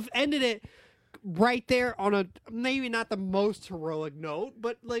could have ended it right there on a maybe not the most heroic note,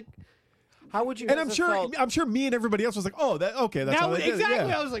 but like How would you? And guys I'm have felt- sure me and everybody else was like, oh, that's that how was, they did it. exactly.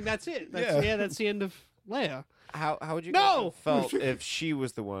 Yeah. I was like, that's it. That's, Yeah. yeah, that's the end of Leia. How would you No! guys have felt if she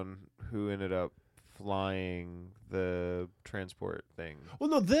was the one who ended up flying the transport thing? Well,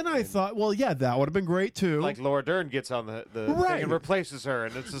 no, then I thought, well, yeah, that would have been great too. Like Laura Dern gets on the Right. thing and replaces her,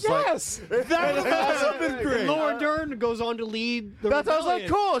 and it's just yes, that would have also been great. Laura Dern goes on to lead the like, that's I was like,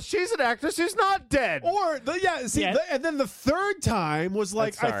 rebellion. cool. She's an actress who's not dead. Or Yeah. and then the third time was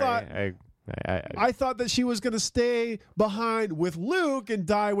like Sorry, I thought. I thought that she was going to stay behind with Luke and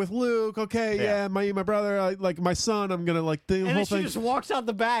die with Luke. Okay, Yeah. my brother, like my son, I'm going to like the And whole then she thing. just walks out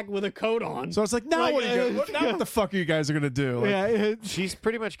the back with a coat on. So it's like, now Like, what the fuck are you guys going to do? Like, yeah, She's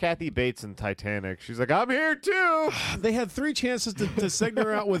pretty much Kathy Bates in Titanic. She's like, I'm here too. They had 3 chances to segment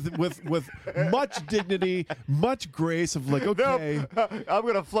her out with much dignity, much grace of like, okay. Nope. I'm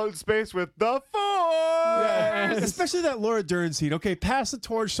gonna float in space with the Force. Yeah. Especially that Laura Dern scene. Okay, pass the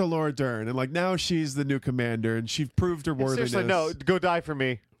torch to Laura Dern, and like now she's the new commander, and she proved her worthiness. Seriously, no, go die for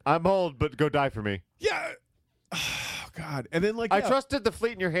me. I'm old, but go die for me. Yeah. Oh God. And then like I yeah. trusted the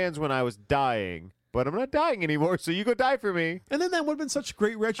fleet in your hands when I was dying, but I'm not dying anymore, so you go die for me. And then that would have been such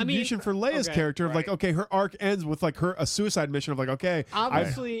great retribution for Leia's okay, character of like, right. okay, her arc ends with like a suicide mission of like, okay,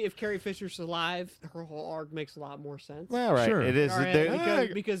 obviously, if Carrie Fisher's alive, her whole arc makes a lot more sense. Well, right. Sure. It is. All right,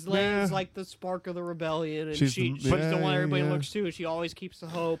 there- because Yeah. Leia's like the spark of the rebellion, and She's she's the- the one everybody yeah. looks to, and she always keeps the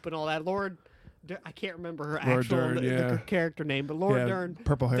hope and all that. I can't remember her Laura actual Dern, yeah. character name, but Laura Yeah, Dern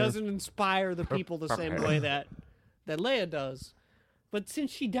purple hair. doesn't inspire the people the purple same hair. way that Leia does. But since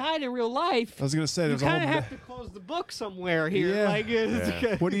she died in real life, I was gonna say you there's a whole. kind of have to close the book somewhere here. Yeah. Like,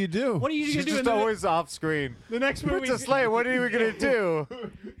 Yeah. What do you do? what are you She's gonna do? just in the, always off screen. the next movie? Princess Leia, what are you gonna do?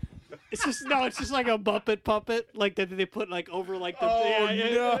 It's just it's just like a Muppet puppet, like that they put like over like the.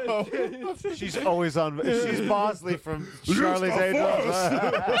 Oh, no! She's always on. She's Bosley from Charlie's Angels.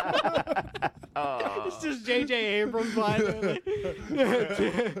 It's just J.J. Abrams behind her.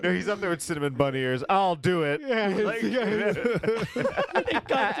 No, he's up there with cinnamon bunny ears. I'll do it.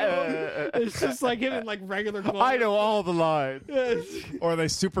 It's just like him in like regular clothes. I know all the lines. Or they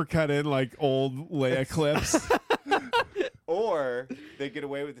super cut in like old Leia clips. or they get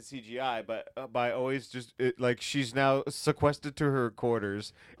away with the CGI, but by always just like she's now sequestered to her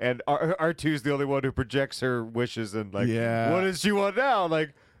quarters, and R2's the only one who projects her wishes and like, what does she want now?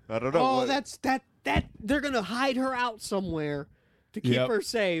 Like, I don't know. Oh, that's they're gonna hide her out somewhere to keep her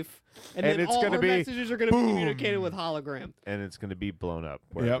safe, and then it's all gonna her be messages are gonna be communicated with hologram, and it's gonna be blown up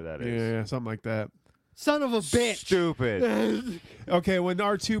wherever that is. Yeah, something like that. Son of a bitch. Stupid. Okay, when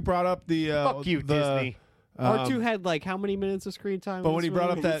R2 brought up the Fuck you, Disney. R2 had like how many minutes of screen time? But in when he this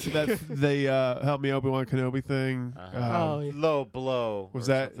brought up movie? that they help me Obi-Wan Kenobi thing, Low blow. was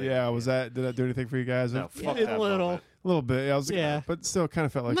that did that do anything for you guys? No, fuck a that little. moment. A little bit. I was Yeah. but still kind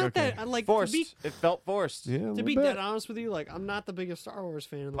of felt like Not okay. that I like Forced. to be It felt forced. Yeah, a to little be bit. dead honest with you. Like I'm not the biggest Star Wars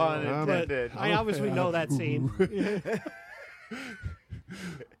fan in the Pun world, intended. but I obviously know that scene.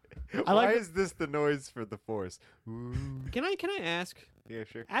 Why is this the noise for the Force? Can I ask? Yeah,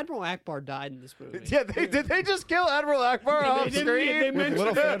 sure. Admiral Akbar died in this movie. Yeah, did they just kill Admiral Akbar off didn't- screen? they mentioned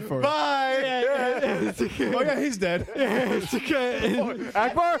Little fan for it. Bye. Oh yeah, he's dead.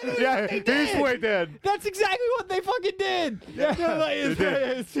 Akbar? Yeah, he's way dead. That's exactly what they fucking did. Yeah.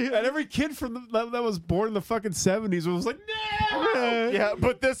 And every kid from that was born in the fucking 70s was like, no. Yeah,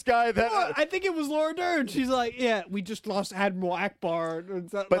 but this guy that I think it was Laura Dern. She's like, yeah, we just lost Admiral Akbar.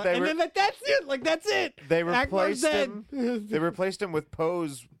 But they then like, that's it. Like that's it. they Akbar's replaced dead. him. They replaced him with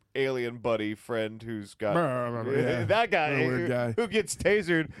Poe's alien buddy friend who's got Yeah. that guy, A weird guy. who gets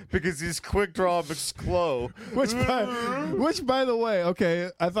tasered because he's quick draw McClow. Which by the way, okay,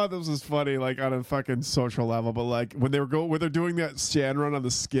 I thought this was funny, like on a fucking social level, but like when they're doing that stand run on the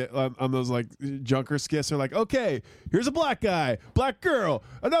skit on those like junker skits, they're like, okay, here's a black guy, black girl,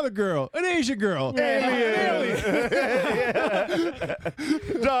 another girl, an Asian girl, alien.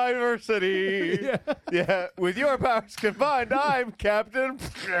 Diversity. Yeah, with your powers combined, I'm Captain.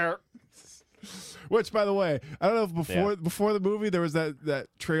 Which, by the way, I don't know if before the movie there was that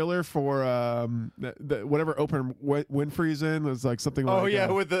trailer for that whatever Oprah Winfrey's in was like something like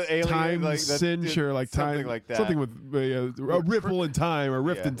with the alien time like that, cinch or like something time like that. something with a ripple in time or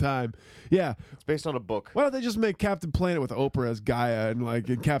rift in time. Yeah, It's based on a book. why don't they just make Captain Planet with Oprah as Gaia and like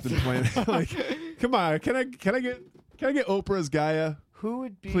in Captain Planet? Like, come on, can I get Oprah as Gaia, Who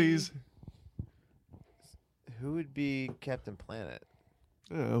would be please? Who would be Captain Planet?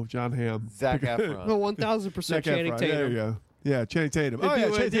 Oh, John Hamm. Zac Efron. No, 1,000% Zac Channing Efron. Tatum. There you go. Yeah, Channing Tatum. Oh, It'd yeah,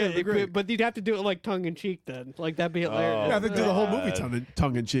 be- Channing Tatum. Great. but you'd have to do it like tongue in cheek then. Like that'd be hilarious. Yeah, they do the whole movie God.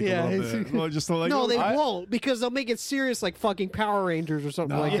 tongue in cheek Yeah, a little bit. Well, just like No, they I- won't because they'll make it serious like fucking Power Rangers or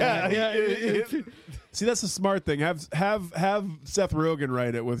something like Yeah, that. See, that's a smart thing. Have Seth Rogen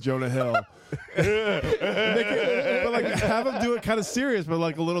write it with Jonah Hill. But like have him do it kind of serious, but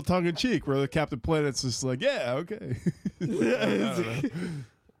like a little tongue in cheek, where the Captain Planet's just like, yeah, okay. I don't know.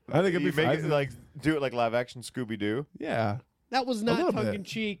 I think it'd be You make it fun. like do it like live action Scooby Doo. Yeah. That was little not bit. tongue in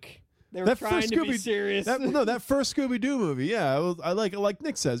cheek. They were That trying first to be Scooby- serious. That first Scooby Doo movie, yeah, I like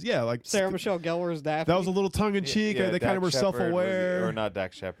Nick says, yeah, like Sarah Michelle Gellar's Daphne. that was a little tongue in cheek. Yeah, they kind of Dak were Shepard self-aware. or not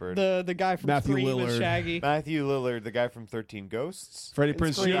Dak Shepard. the guy from Matthew Scream Lillard. as Shaggy. Matthew Lillard, the guy from 13 Ghosts. Freddie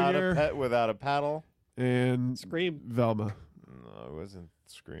Prinze Scream. Jr. Without a paddle. and Scream. Velma. No, it wasn't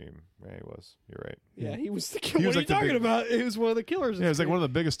Scream. Yeah, he was. You're right. Yeah, he was the killer. He was What are like you the talking big- about? He was one of the killers. Yeah, it was like one of the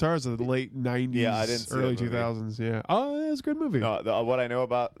biggest stars of the late 90s, Yeah, I didn't see early that movie. 2000s. Yeah. Oh, it was a good movie. No, what I know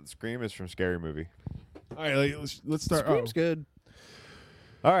about Scream is from Scary Movie. All right, let's start. Scream's good.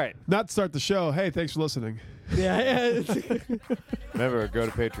 All right. Not start the show. Hey, thanks for listening. Yeah. Remember, go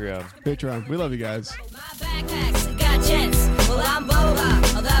to Patreon. Patreon. We love you guys. My backpacks got jets. Well, I'm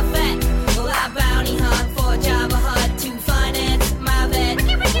Boba. I got fat. Well, I bounty hunt for Java Hut to finance my vet.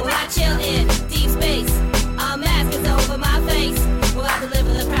 Well, I chill in deep space. A mask is over my face. Well, I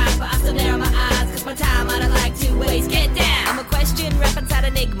deliver the prize, but I still narrow my eyes. Cause my time I don't like to waste. Get down. I'm a question, rep inside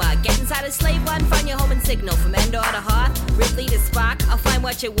Enigma. Get inside a slave one, find your home and signal. From Endor to Hoth, Ripley to Spock. I'll find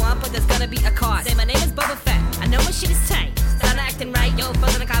what you want, but there's gonna be a cost. Say my name is Boba Fett. I know my shit is tight. Start acting right, yo,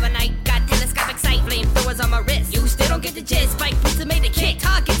 frozen a carbonite. Got telescopic sight, flamethrowers on my wrist. You still don't get the gist. Spike pizza made a kick,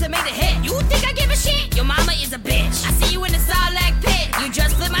 targets made a hit. You think I give a shit? Your mama is a bitch. I see you in the Sarlacc pit. You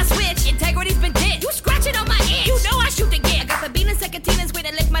just flip my switch. Integrity's been dipped. You scratching on my itch. You know I shoot the gift. I got Babina Secatinas way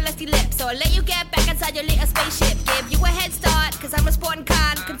to lick my lusty lips. So I'll let you get back inside your little spaceship. Give you a head start, cause I'm a sporting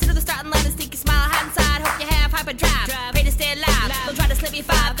con. Consider the starting line and sneaky smile inside. Hope you have hyperdrive. Pray to stay alive. Don't try to slip me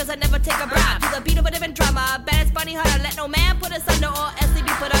five, cause I never take a bribe. To the beat of a different drummer. Bad bunny hunter. Let no man put us under or SC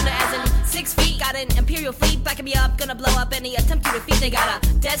be put under as in 6 feet. Got an imperial fleet backing me up. Gonna blow up any attempt to defeat. They got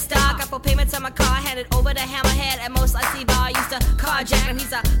a dead stock. Got full payments on my car. Handed over to Hammerhead. At most I see bar. Used to carjack him.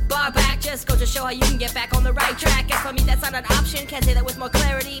 He's a bar back. just go to show how you can get back on the right track. As for me, that's not an option. Can't say that with more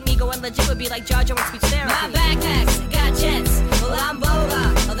clarity. Me going legit would be like Jar Jar with speech therapy. My backpacks got jets. Well, I'm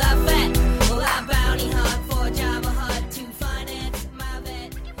Boba, the fat.